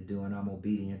told me to do and I'm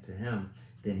obedient to him,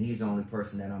 then he's the only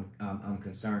person that I'm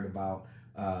concerned about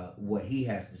what he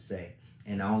has to say.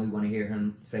 And I only want to hear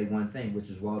him say one thing, which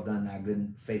is, well done, thy good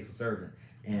and faithful servant.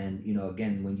 And,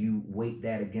 again, when you weight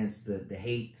that against the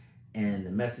hate and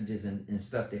the messages and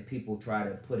stuff that people try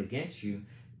to put against you,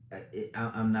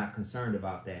 I'm not concerned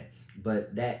about that.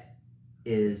 But that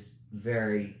is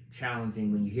very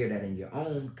challenging when you hear that in your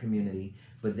own community.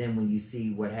 But then when you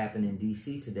see what happened in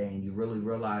D.C. today, and you really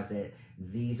realize that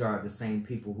these are the same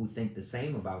people who think the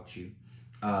same about you,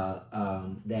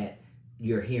 that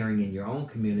you're hearing in your own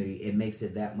community, it makes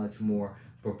it that much more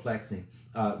perplexing.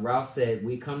 Ralph said,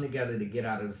 we come together to get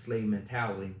out of the slave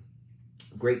mentality.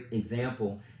 Great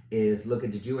example is, look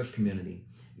at the Jewish community.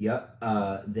 Yep,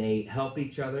 they help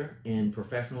each other in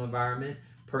professional environment,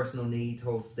 personal needs,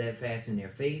 hold steadfast in their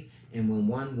faith, and when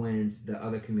one wins, the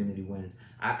other community wins.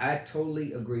 I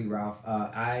totally agree, Ralph.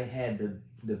 I had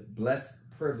the blessed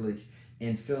privilege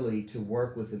in Philly to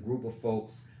work with a group of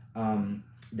folks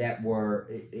that were,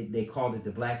 they called it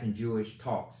the Black and Jewish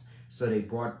Talks. So they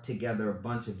brought together a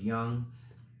bunch of young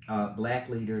black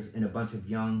leaders and a bunch of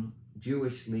young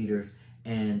Jewish leaders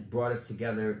and brought us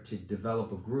together to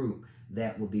develop a group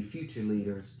that would be future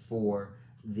leaders for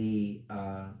the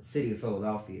city of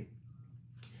Philadelphia.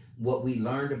 What we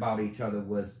learned about each other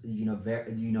was,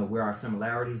 where our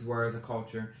similarities were as a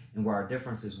culture and where our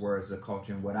differences were as a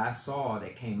culture. And what I saw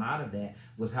that came out of that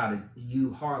was how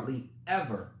you hardly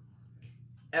ever,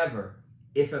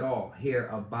 if at all, hear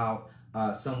about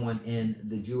someone in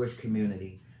the Jewish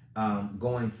community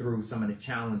going through some of the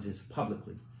challenges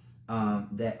publicly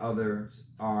that others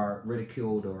are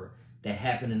ridiculed or that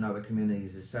happen in other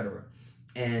communities, etc.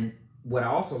 And what I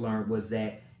also learned was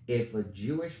that if a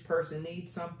Jewish person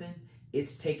needs something,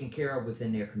 it's taken care of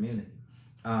within their community.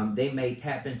 They may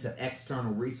tap into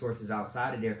external resources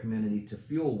outside of their community to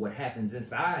fuel what happens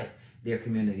inside their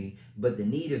community, but the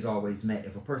need is always met.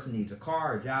 If a person needs a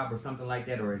car, a job, or something like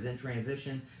that, or is in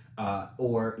transition,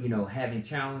 or having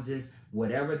challenges,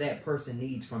 whatever that person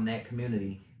needs from that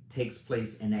community takes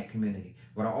place in that community.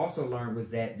 What I also learned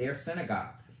was that their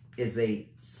synagogue is a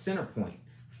center point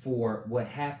for what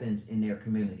happens in their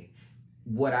community.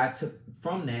 What I took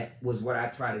from that was what I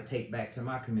try to take back to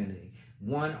my community.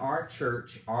 One, our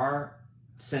church, our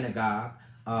synagogue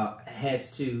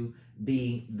has to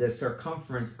be the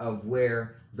circumference of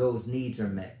where those needs are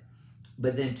met.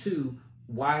 But then two,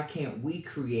 why can't we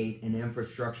create an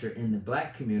infrastructure in the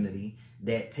Black community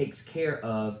that takes care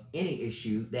of any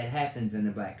issue that happens in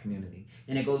the Black community?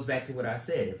 And it goes back to what I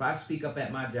said. If I speak up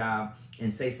at my job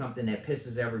and say something that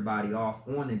pisses everybody off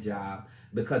on the job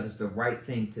because it's the right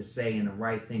thing to say and the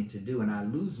right thing to do, and I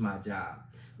lose my job,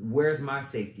 where's my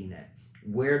safety net?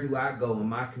 Where do I go in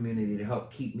my community to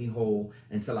help keep me whole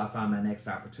until I find my next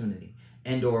opportunity?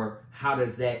 And or how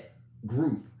does that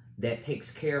group that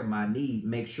takes care of my need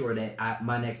make sure that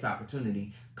my next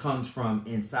opportunity comes from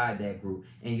inside that group?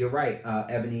 And you're right,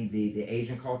 Ebony, the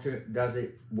Asian culture does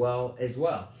it well as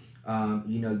well.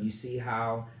 You see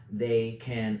how they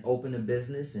can open a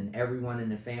business and everyone in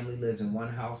the family lives in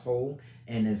one household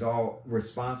and is all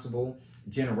responsible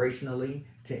generationally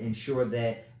to ensure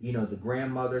that the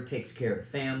grandmother takes care of the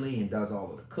family and does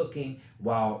all of the cooking,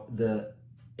 while the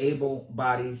able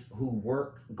bodies who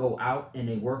work go out and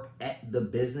they work at the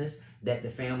business that the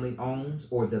family owns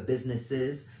or the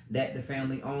businesses that the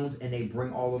family owns, and they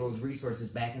bring all of those resources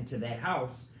back into that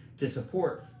house to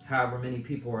support however many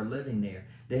people are living there.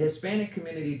 The Hispanic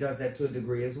community does that to a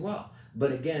degree as well.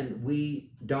 But again, we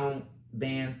don't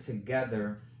band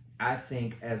together, I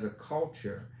think, as a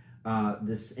culture,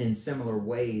 this in similar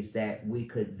ways that we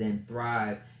could then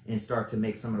thrive and start to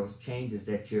make some of those changes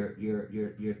that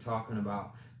you're talking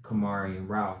about, Kamari and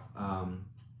Ralph.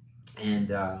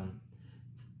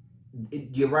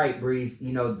 You're right, Breeze.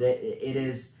 That it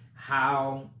is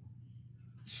how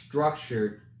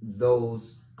structured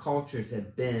those cultures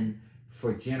have been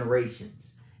for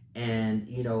generations. And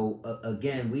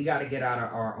again, we got to get out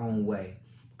of our own way.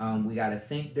 We got to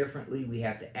think differently. We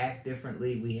have to act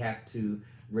differently. We have to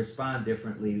respond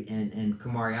differently. And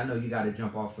Kamari, I know you got to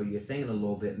jump off of your thing in a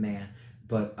little bit, man.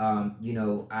 But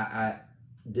Kamari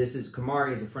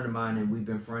is a friend of mine, and we've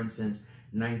been friends since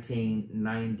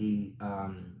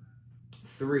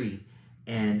 1993.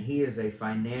 And he is a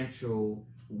financial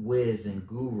whiz and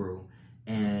guru.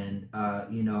 And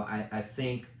I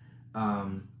think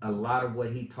a lot of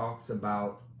what he talks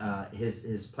about,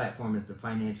 his platform is the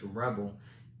Financial Rebel,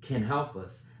 can help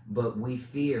us. But we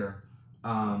fear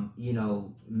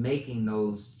making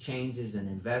those changes and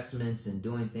investments and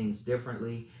doing things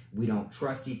differently. We don't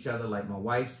trust each other, like my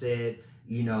wife said,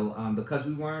 because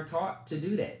we weren't taught to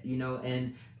do that,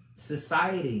 and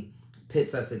society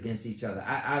pits us against each other.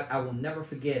 I will never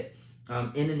forget,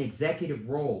 in an executive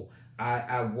role,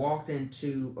 I walked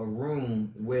into a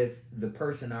room with the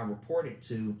person I reported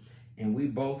to, and we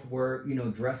both were,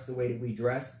 dressed the way that we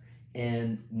dressed.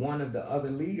 And one of the other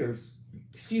leaders,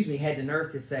 had the nerve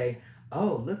to say,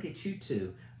 "Oh, look at you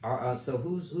two. So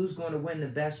who's going to win the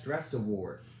Best Dressed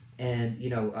award? And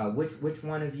which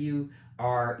one of you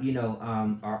are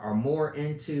more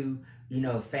into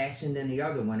fashion than the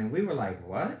other one?" And we were like,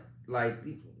 "What?" Like,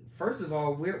 first of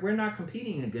all, we're not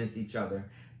competing against each other,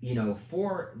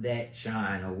 for that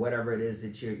shine or whatever it is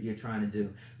that you're trying to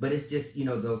do. But it's just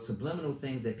those subliminal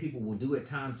things that people will do at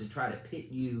times to try to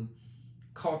pit you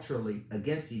culturally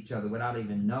against each other without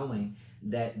even knowing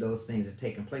that those things are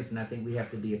taking place. And I think we have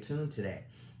to be attuned to that.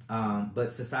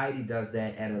 But society does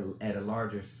that at a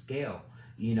larger scale.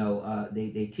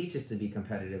 They teach us to be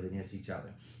competitive against each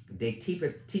other. They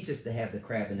teach us to have the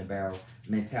crab in the barrel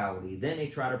mentality. Then they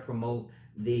try to promote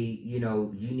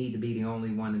you need to be the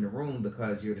only one in the room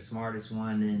because you're the smartest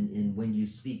one. And when you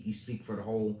speak for the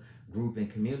whole group and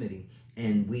community.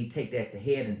 And we take that to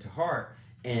head and to heart.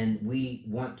 And we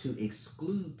want to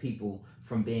exclude people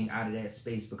from being out of that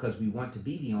space because we want to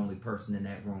be the only person in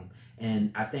that room.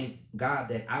 And I thank God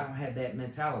that I don't have that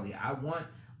mentality. I want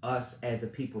us as a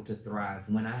people to thrive.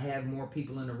 When I have more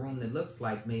people in the room that looks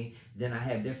like me, then I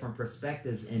have different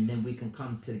perspectives, and then we can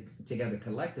come together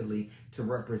collectively to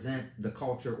represent the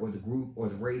culture or the group or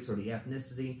the race or the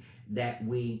ethnicity that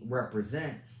we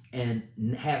represent. And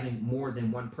having more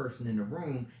than one person in the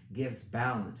room gives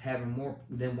balance. Having more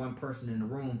than one person in the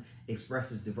room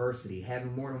expresses diversity.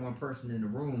 Having more than one person in the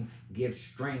room gives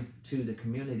strength to the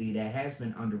community that has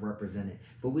been underrepresented.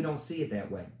 But we don't see it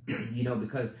that way,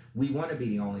 because we want to be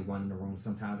the only one in the room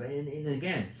sometimes. And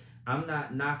again, I'm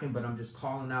not knocking, but I'm just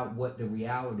calling out what the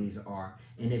realities are.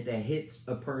 And if that hits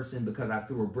a person because I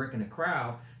threw a brick in a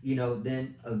crowd,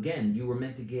 then again, you were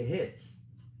meant to get hit.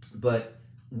 But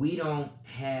we don't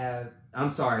have, I'm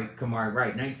sorry, Kamari,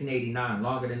 right, 1989,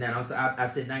 longer than that. I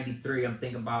said 93. I'm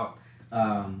thinking about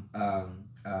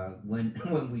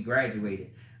when we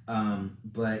graduated.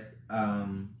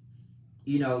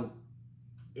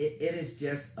 It is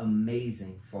just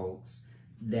amazing, folks,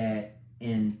 that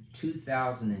in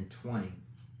 2020,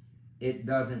 it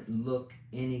doesn't look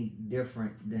any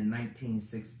different than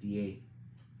 1968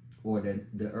 or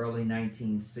the early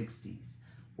 1960s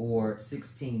or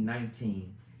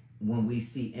 1619, when we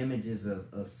see images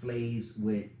of slaves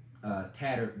with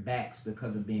tattered backs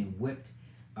because of being whipped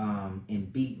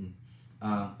and beaten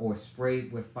or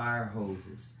sprayed with fire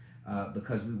hoses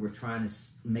because we were trying to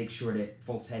make sure that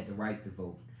folks had the right to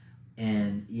vote.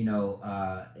 And,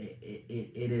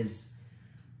 it is,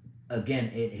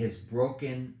 again, it has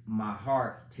broken my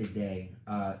heart today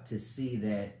to see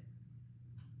that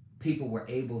people were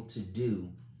able to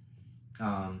do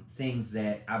things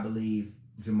that I believe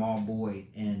Jamal Boyd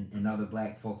and other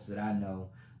black folks that I know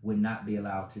would not be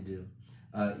allowed to do.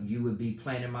 You would be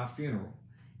planning my funeral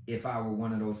if I were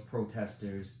one of those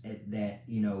protesters that,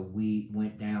 we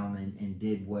went down and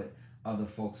did what other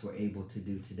folks were able to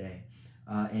do today.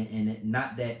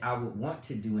 Not that I would want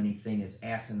to do anything as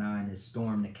asinine as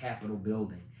storm the Capitol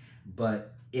building,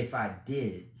 but if I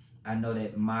did, I know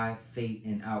that my fate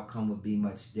and outcome would be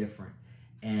much different.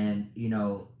 And,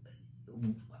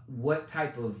 what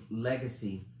type of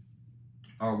legacy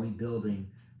are we building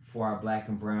for our black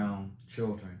and brown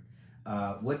children?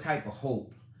 What type of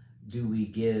hope do we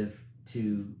give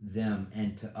to them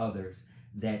and to others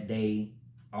that they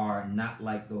are not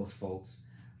like those folks,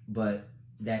 but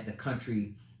that the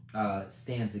country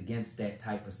stands against that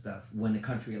type of stuff when the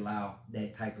country allowed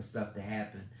that type of stuff to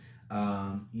happen?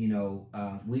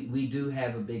 We do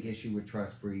have a big issue with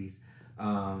Trust Breeze.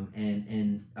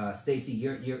 And Stacey,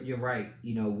 you're right.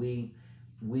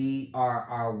 We are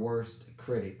our worst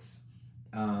critics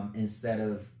instead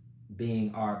of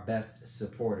being our best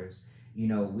supporters.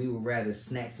 We would rather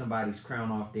snatch somebody's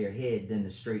crown off their head than to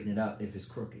straighten it up if it's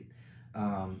crooked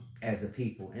as a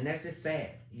people. And that's just sad.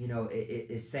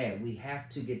 It's sad. We have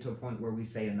to get to a point where we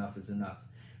say enough is enough.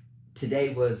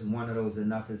 Today was one of those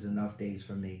enough is enough days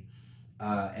for me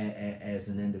as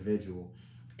an individual.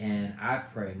 And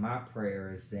my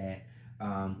prayer is that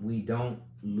we don't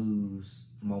lose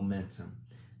momentum,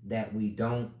 that we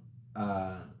don't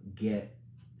get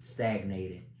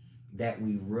stagnated, that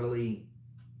we really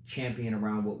champion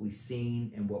around what we've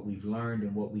seen and what we've learned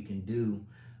and what we can do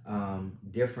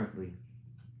differently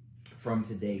from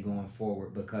today going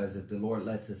forward. Because if the Lord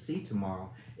lets us see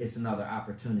tomorrow, it's another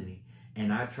opportunity.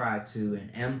 And I try to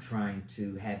and am trying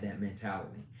to have that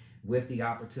mentality. With the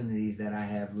opportunities that I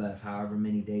have left, however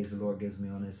many days the Lord gives me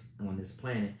on this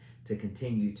planet, to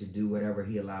continue to do whatever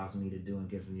He allows me to do and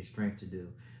gives me the strength to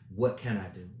do. What can I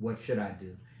do? What should I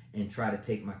do? And try to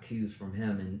take my cues from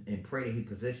Him and pray that He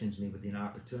positions me with an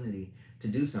opportunity to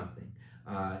do something.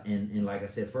 And like I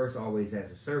said, first always as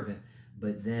a servant,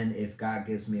 but then if God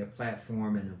gives me a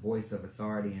platform and a voice of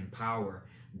authority and power,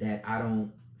 that I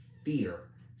don't fear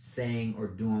saying or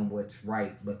doing what's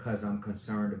right because I'm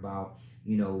concerned about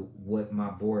what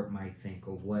my board might think,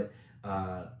 or what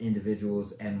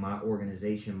individuals and my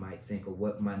organization might think, or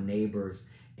what my neighbors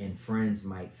and friends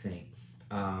might think.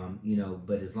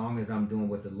 But as long as I'm doing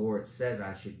what the Lord says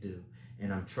I should do,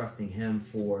 and I'm trusting Him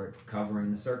for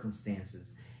covering the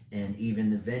circumstances and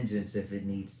even the vengeance if it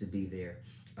needs to be there,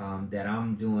 that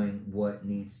I'm doing what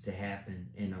needs to happen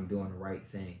and I'm doing the right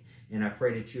thing. And I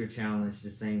pray that you're challenged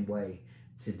the same way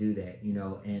to do that,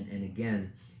 and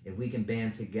again, if we can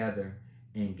band together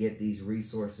and get these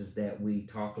resources that we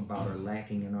talk about are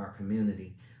lacking in our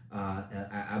community,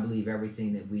 I believe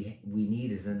everything that we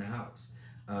need is in the house.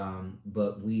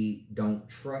 But we don't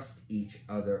trust each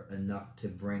other enough to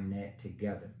bring that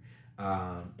together.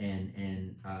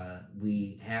 And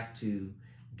we have to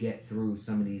get through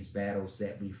some of these battles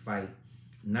that we fight,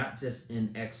 not just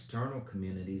in external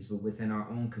communities, but within our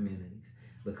own communities,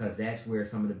 because that's where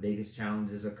some of the biggest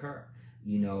challenges occur,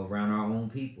 around our own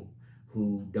people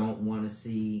who don't want to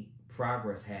see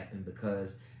progress happen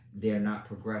because they're not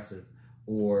progressive,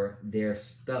 or they're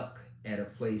stuck at a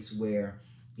place where,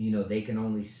 they can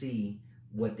only see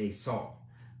what they saw.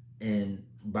 And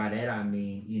by that I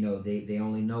mean, they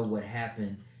only know what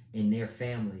happened in their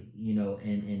family,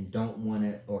 and don't want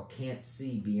to or can't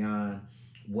see beyond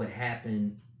what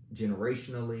happened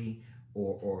generationally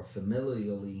or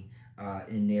familially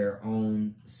in their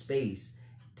own space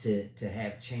to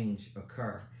have change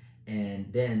occur.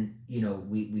 And then,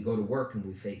 we go to work and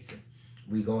we face it.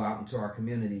 We go out into our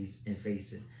communities and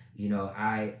face it.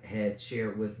 I had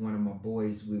shared with one of my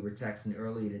boys, we were texting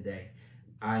earlier today.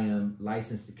 I am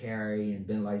licensed to carry and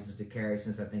been licensed to carry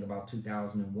since I think about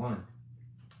 2001.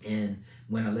 And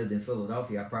when I lived in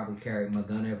Philadelphia, I probably carried my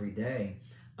gun every day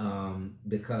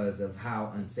because of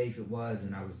how unsafe it was.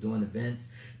 And I was doing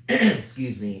events,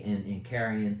 excuse me, and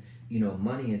carrying,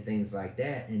 money and things like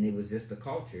that. And it was just a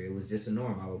culture. It was just a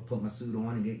norm. I would put my suit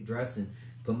on and get dressed and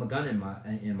put my gun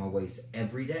in my waist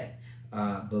every day.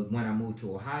 But when I moved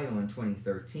to Ohio in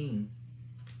 2013,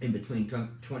 in between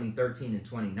 2013 and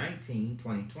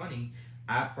 2020,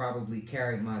 I probably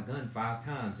carried my gun 5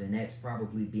 times, and that's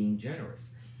probably being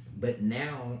generous. But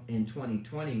now in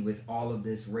 2020, with all of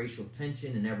this racial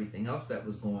tension and everything else that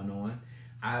was going on,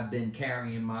 I've been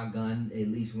carrying my gun at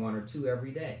least 1 or 2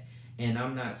 every day. And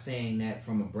I'm not saying that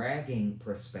from a bragging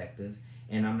perspective,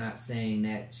 and I'm not saying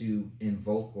that to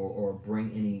invoke or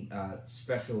bring any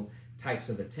special types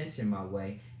of attention my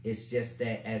way. It's just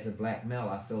that as a black male,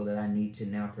 I feel that I need to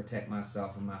now protect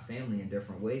myself and my family in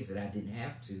different ways that I didn't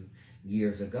have to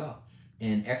years ago.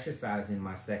 And exercising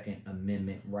my Second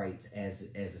Amendment rights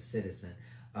as a citizen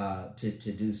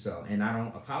to do so. And I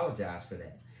don't apologize for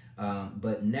that.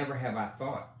 But never have I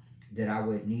thought that I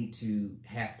would need to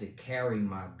have to carry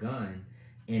my gun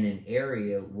in an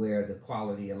area where the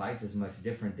quality of life is much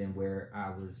different than where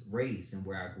I was raised and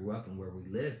where I grew up and where we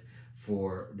lived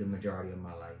for the majority of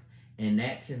my life. And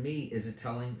that to me is a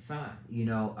telling sign,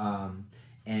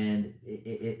 and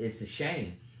it's a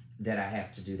shame that I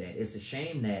have to do that. It's a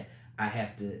shame that I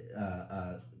have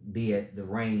to be at the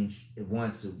range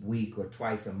once a week or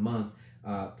twice a month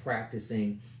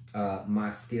practicing my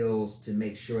skills to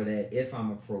make sure that if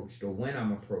I'm approached or when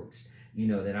I'm approached,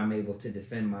 that I'm able to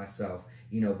defend myself,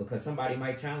 because somebody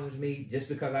might challenge me just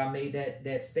because I made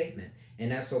that statement,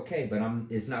 and that's okay. But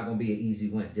it's not going to be an easy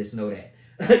win. Just know that,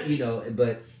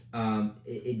 But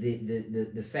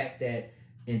the fact that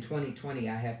in 2020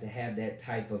 I have to have that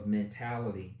type of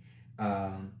mentality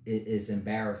is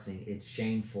embarrassing. It's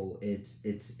shameful. It's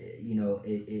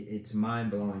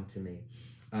mind blowing to me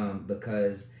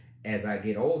because as I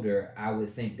get older, I would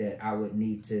think that I would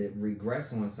need to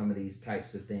regress on some of these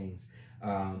types of things.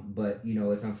 But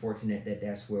it's unfortunate that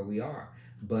that's where we are.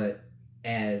 But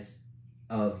as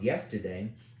of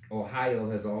yesterday, Ohio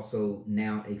has also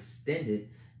now extended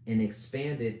and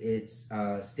expanded its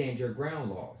stand your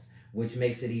ground laws, which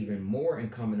makes it even more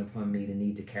incumbent upon me to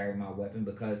need to carry my weapon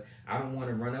because I don't want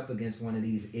to run up against one of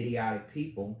these idiotic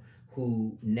people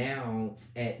who now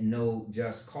at no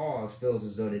just cause feels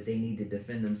as though that they need to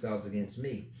defend themselves against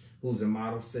me, who's a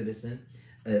model citizen,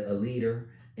 a leader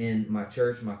in my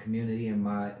church, my community, and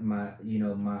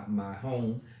my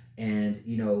home. And,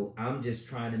 I'm just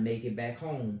trying to make it back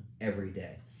home every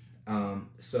day.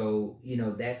 So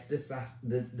that's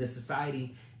the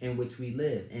society in which we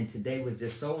live. And today was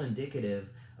just so indicative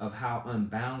of how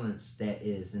unbalanced that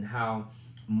is and how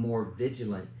more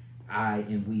vigilant I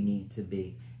and we need to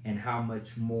be, and how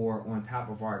much more on top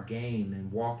of our game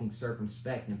and walking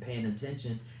circumspect and paying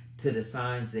attention to the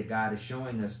signs that God is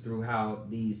showing us through how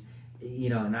these,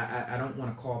 and I don't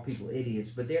want to call people idiots,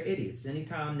 but they're idiots.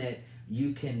 Anytime that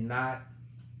you cannot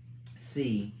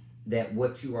see that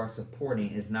what you are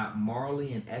supporting is not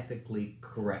morally and ethically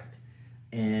correct,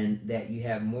 and that you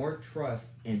have more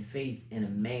trust and faith in a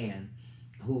man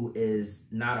who is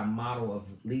not a model of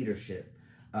leadership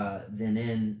than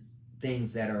in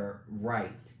things that are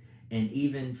right. And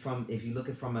even if you look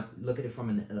at it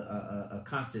from a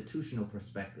constitutional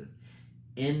perspective,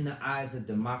 in the eyes of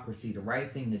democracy, the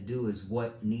right thing to do is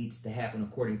what needs to happen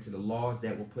according to the laws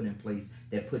that were put in place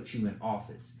that put you in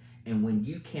office. And when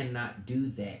you cannot do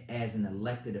that as an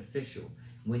elected official,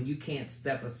 when you can't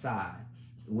step aside,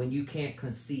 when you can't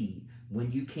concede,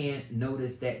 when you can't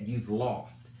notice that you've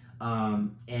lost,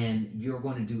 and you're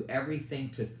going to do everything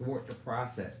to thwart the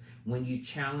process, when you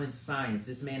challenge science,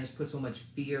 this man has put so much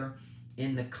fear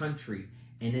in the country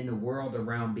and in the world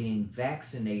around being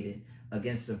vaccinated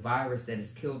against a virus that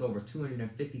has killed over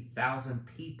 250,000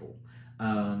 people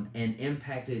and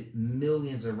impacted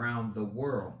millions around the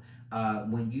world.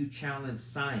 When you challenge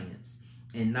science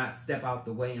and not step out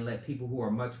the way and let people who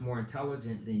are much more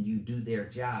intelligent than you do their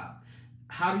job,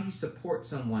 how do you support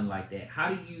someone like that? How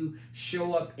do you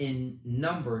show up in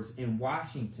numbers in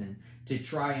Washington to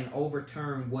try and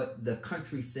overturn what the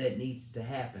country said needs to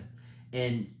happen?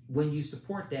 And when you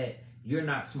support that, you're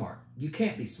not smart. You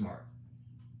can't be smart.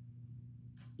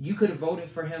 You could have voted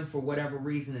for him for whatever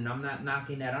reason, and I'm not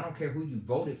knocking that. I don't care who you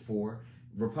voted for,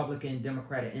 Republican,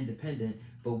 Democrat, or Independent.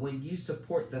 But when you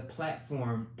support the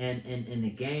platform and the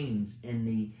games and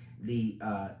the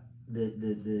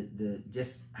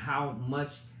just how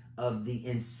much of the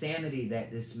insanity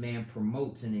that this man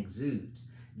promotes and exudes,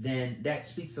 then that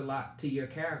speaks a lot to your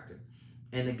character.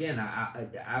 And again,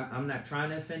 I'm not trying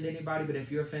to offend anybody, but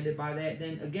if you're offended by that,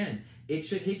 then again, it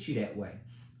should hit you that way.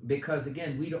 Because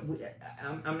again,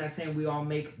 I'm not saying we all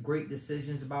make great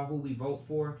decisions about who we vote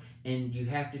for, and you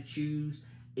have to choose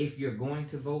if you're going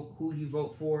to vote who you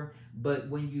vote for. But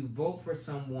when you vote for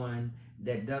someone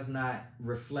that does not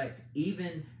reflect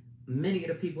even many of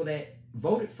the people that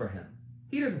voted for him,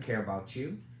 he doesn't care about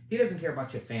you. He doesn't care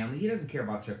about your family. He doesn't care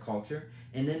about your culture.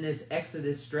 And then this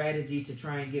Exodus strategy to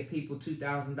try and get people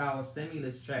 $2,000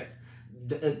 stimulus checks.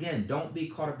 Again, don't be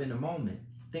caught up in the moment.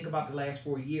 Think about the last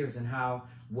 4 years and how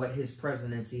what his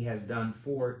presidency has done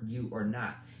for you or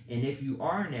not. And if you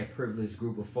are in that privileged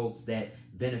group of folks that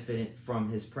benefited from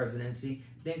his presidency,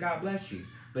 then God bless you.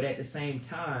 But at the same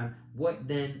time, what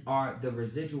then are the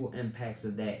residual impacts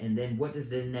of that? And then what does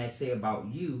then that say about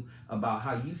you, about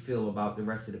how you feel about the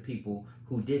rest of the people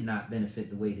who did not benefit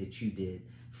the way that you did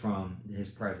from his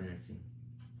presidency?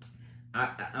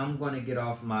 I'm going to get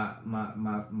off my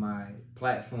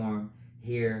platform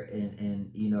here,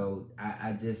 and you know,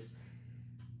 I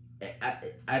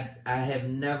have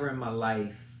never in my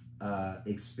life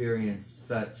experienced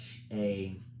such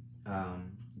a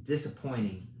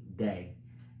disappointing day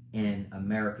in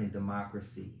American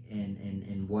democracy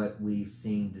and what we've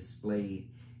seen displayed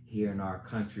here in our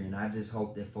country. And I just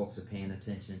hope that folks are paying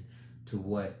attention to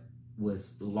what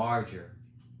was larger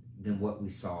than what we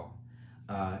saw.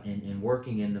 And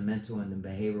working in the mental and the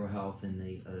behavioral health and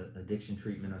the addiction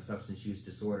treatment or substance use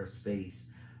disorder space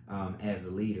as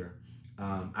a leader,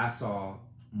 I saw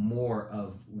more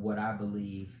of what I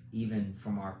believe, even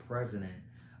from our president,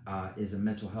 is a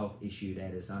mental health issue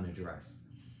that is unaddressed.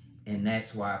 And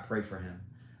that's why I pray for him,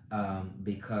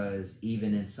 because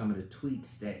even in some of the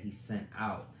tweets that he sent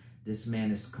out, this man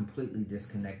is completely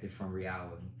disconnected from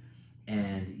reality.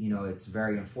 And, you know, it's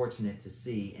very unfortunate to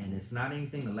see, and it's not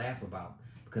anything to laugh about,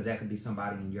 because that could be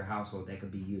somebody in your household, that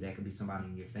could be you, that could be somebody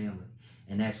in your family.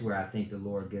 And that's where I think the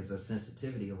Lord gives us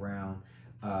sensitivity around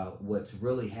what's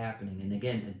really happening. And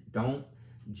again, don't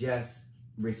just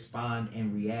respond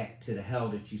and react to the hell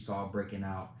that you saw breaking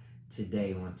out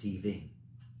today on TV.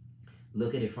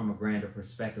 Look at it from a grander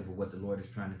perspective of what the Lord is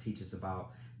trying to teach us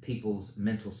about people's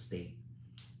mental state,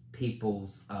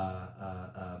 people's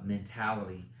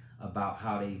mentality about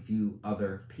how they view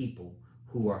other people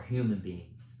who are human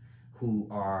beings, who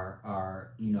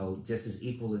are you know, just as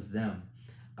equal as them,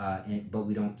 but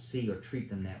we don't see or treat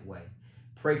them that way.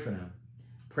 Pray for them.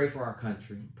 Pray for our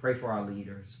country. Pray for our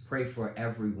leaders. Pray for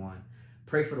everyone.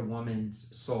 Pray for the woman's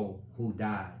soul who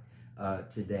died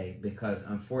today, because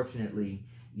unfortunately,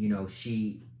 you know,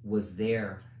 she was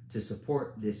there to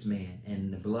support this man,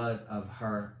 and the blood of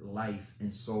her life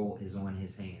and soul is on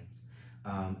his hands.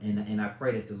 And I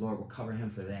pray that the Lord will cover him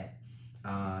for that.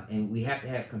 And we have to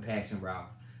have compassion, Ralph,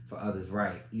 for others,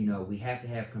 right? You know, we have to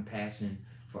have compassion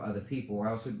for other people, or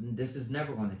else this is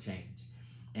never going to change.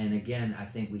 And again, I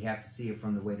think we have to see it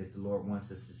from the way that the Lord wants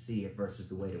us to see it versus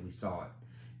the way that we saw it.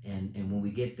 And when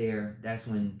we get there, that's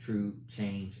when true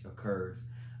change occurs.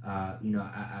 You know,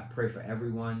 I pray for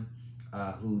everyone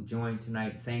who joined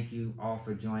tonight. Thank you all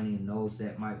for joining, and those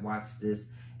that might watch this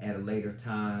at a later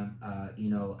time. You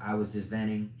know, I was just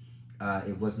venting.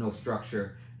 It was no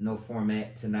structure, no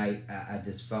format tonight. I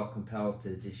just felt compelled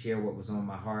to share what was on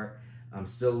my heart. I'm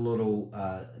still a little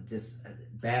just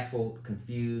baffled,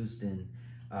 confused, and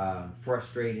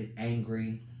frustrated,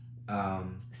 angry,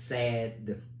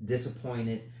 sad,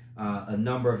 disappointed. A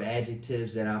number of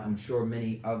adjectives that I'm sure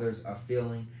many others are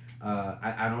feeling.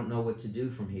 I don't know what to do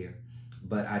from here,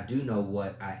 but I do know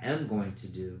what I am going to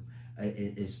do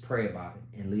is pray about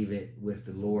it and leave it with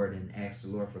the Lord and ask the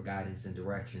Lord for guidance and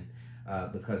direction,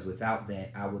 because without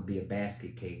that, I would be a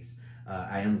basket case.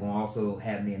 I am going to also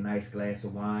have me a nice glass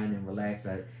of wine and relax.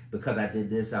 Because I did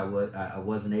this, I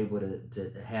wasn't able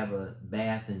to have a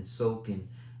bath and soak and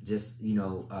just, you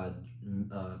know,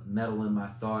 meddle in my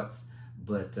thoughts.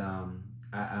 But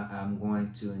I'm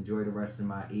going to enjoy the rest of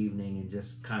my evening and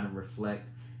just kind of reflect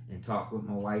and talk with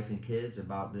my wife and kids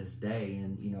about this day,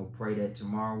 and, you know, pray that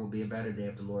tomorrow will be a better day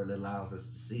if the Lord allows us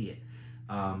to see it.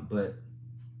 But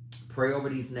pray over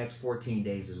these next 14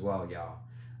 days as well,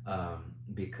 y'all,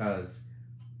 because,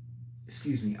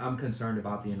 excuse me, I'm concerned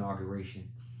about the inauguration.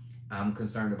 I'm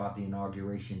concerned about the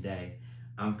inauguration day.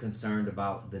 I'm concerned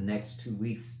about the next 2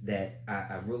 weeks that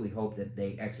I really hope that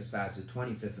they exercise the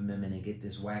 25th Amendment and get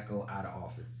this wacko out of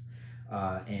office,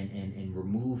 and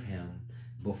remove him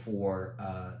before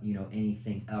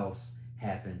anything else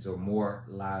happens or more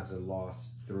lives are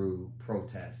lost through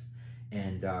protests.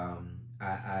 And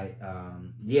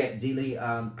Dealey,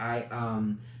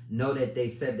 I know that they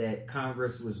said that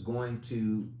Congress was going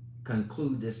to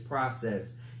conclude this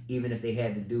process even if they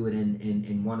had to do it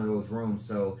in one of those rooms.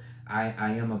 So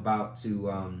I am about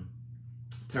to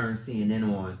turn CNN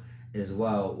on as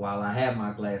well while I have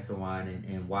my glass of wine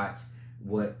and watch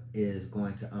what is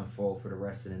going to unfold for the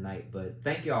rest of the night. But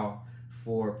thank y'all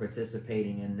for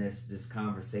participating in this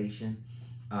conversation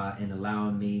and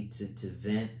allowing me to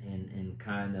vent and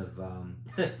kind of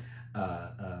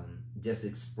just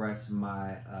express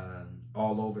my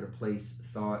all over the place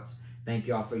thoughts. Thank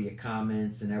y'all for your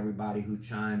comments and everybody who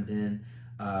chimed in.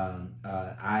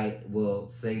 I will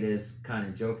say this kind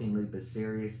of jokingly but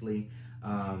seriously,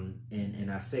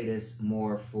 and I say this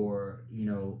more for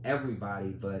everybody,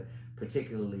 but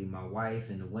particularly my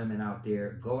wife and the women out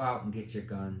there. Go out and get your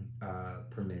gun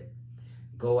permit.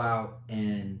 Go out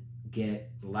and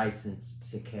get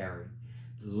licensed to carry.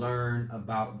 Learn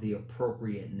about the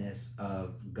appropriateness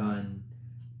of gun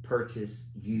purchase,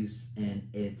 use, and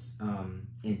its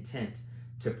intent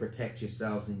to protect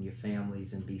yourselves and your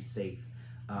families and be safe.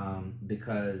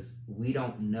 Because we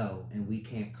don't know and we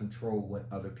can't control what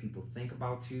other people think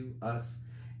about you, us,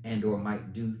 and or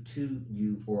might do to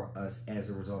you or us as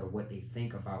a result of what they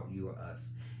think about you or us.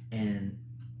 And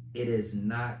it is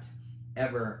not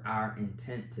ever our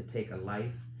intent to take a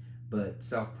life, but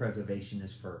self-preservation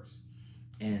is first.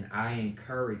 And I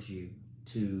encourage you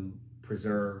to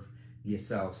preserve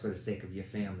yourselves for the sake of your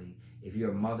family. If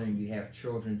you're a mother and you have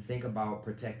children, think about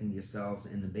protecting yourselves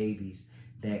and the babies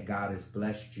that God has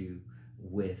blessed you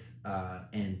with,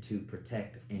 and to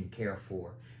protect and care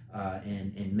for.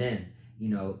 And men,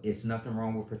 it's nothing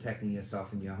wrong with protecting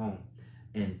yourself in your home,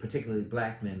 and particularly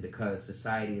black men, because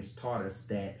society has taught us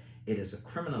that it is a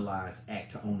criminalized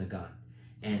act to own a gun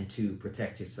and to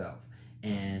protect yourself.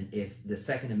 And if the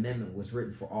Second Amendment was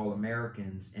written for all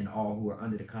Americans and all who are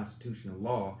under the constitutional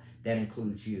law, that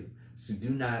includes you. So do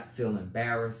not feel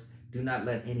embarrassed. Do not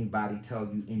let anybody tell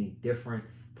you any different.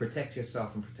 Protect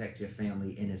yourself and protect your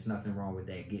family, and there's nothing wrong with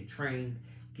that. Get trained,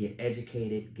 get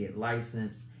educated, get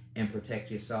licensed, and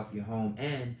protect yourself, your home,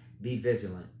 and be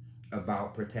vigilant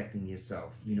about protecting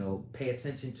yourself. Pay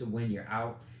attention to when you're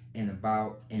out and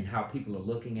about and how people are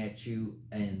looking at you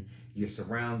and your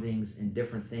surroundings and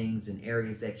different things and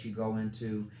areas that you go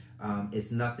into.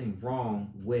 It's nothing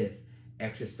wrong with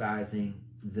exercising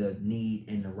the need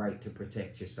and the right to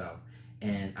protect yourself.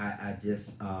 And I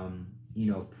just,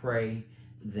 pray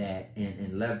that,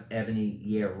 and Ebony,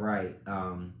 yeah, right.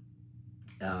 I'm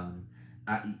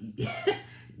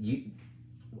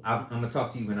gonna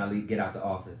talk to you when I get out the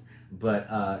office. But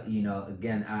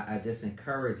again, I just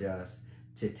encourage us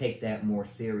to take that more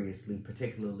seriously,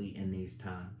 particularly in these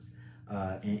times.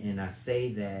 And I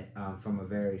say that from a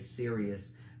very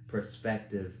serious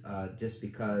perspective, just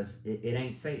because it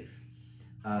ain't safe.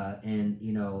 And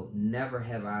never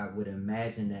have I would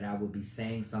imagine that I would be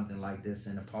saying something like this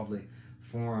in a public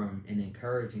forum and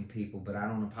encouraging people, but I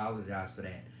don't apologize for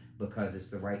that because it's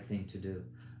the right thing to do.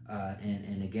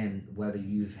 And again, whether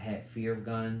you've had fear of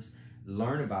guns,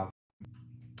 learn about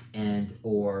and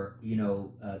or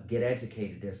get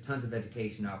educated. There's tons of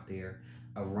education out there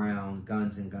around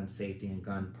guns and gun safety and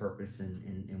gun purpose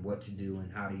and what to do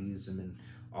and how to use them and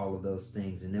all of those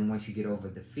things. And then once you get over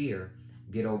the fear,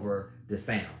 get over the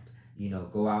sound.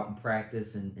 Go out and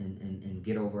practice and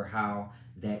get over how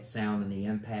that sound and the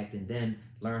impact, and then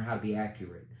learn how to be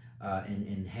accurate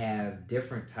and have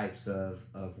different types of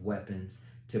weapons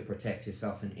to protect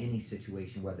yourself in any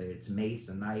situation, whether it's mace,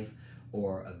 a knife,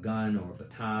 or a gun, or a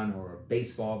baton, or a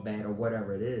baseball bat, or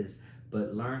whatever it is.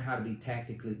 But learn how to be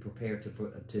tactically prepared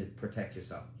to protect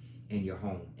yourself and your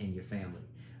home and your family.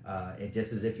 It's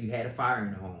just as if you had a fire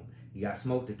in the home. You got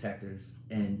smoke detectors,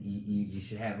 and you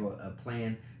should have a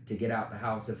plan to get out the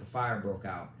house if a fire broke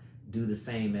out. Do the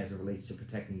same as it relates to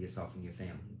protecting yourself and your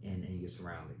family and your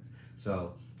surroundings.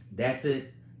 So that's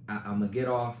it. I'm going to get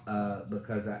off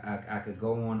because I could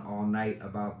go on all night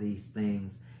about these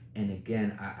things. And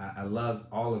again, I love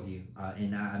all of you.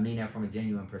 And I mean that from a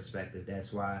genuine perspective.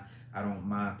 That's why I don't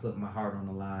mind putting my heart on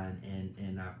the line.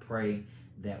 And I pray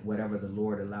that whatever the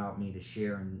Lord allowed me to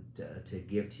share and to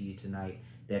give to you tonight,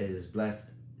 that it has blessed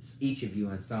each of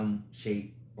you in some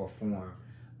shape or form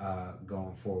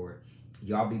going forward.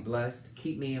 Y'all be blessed.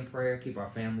 Keep me in prayer. Keep our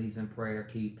families in prayer.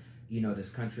 Keep,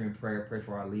 this country in prayer. Pray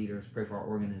for our leaders. Pray for our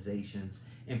organizations.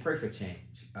 And pray for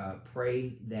change.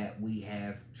 Pray that we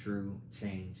have true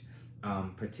change,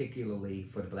 particularly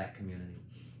for the Black community,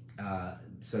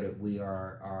 so that we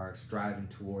are striving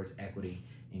towards equity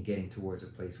and getting towards a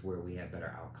place where we have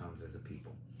better outcomes as a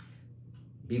people.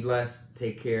 Be blessed.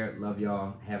 Take care. Love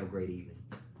y'all. Have a great evening.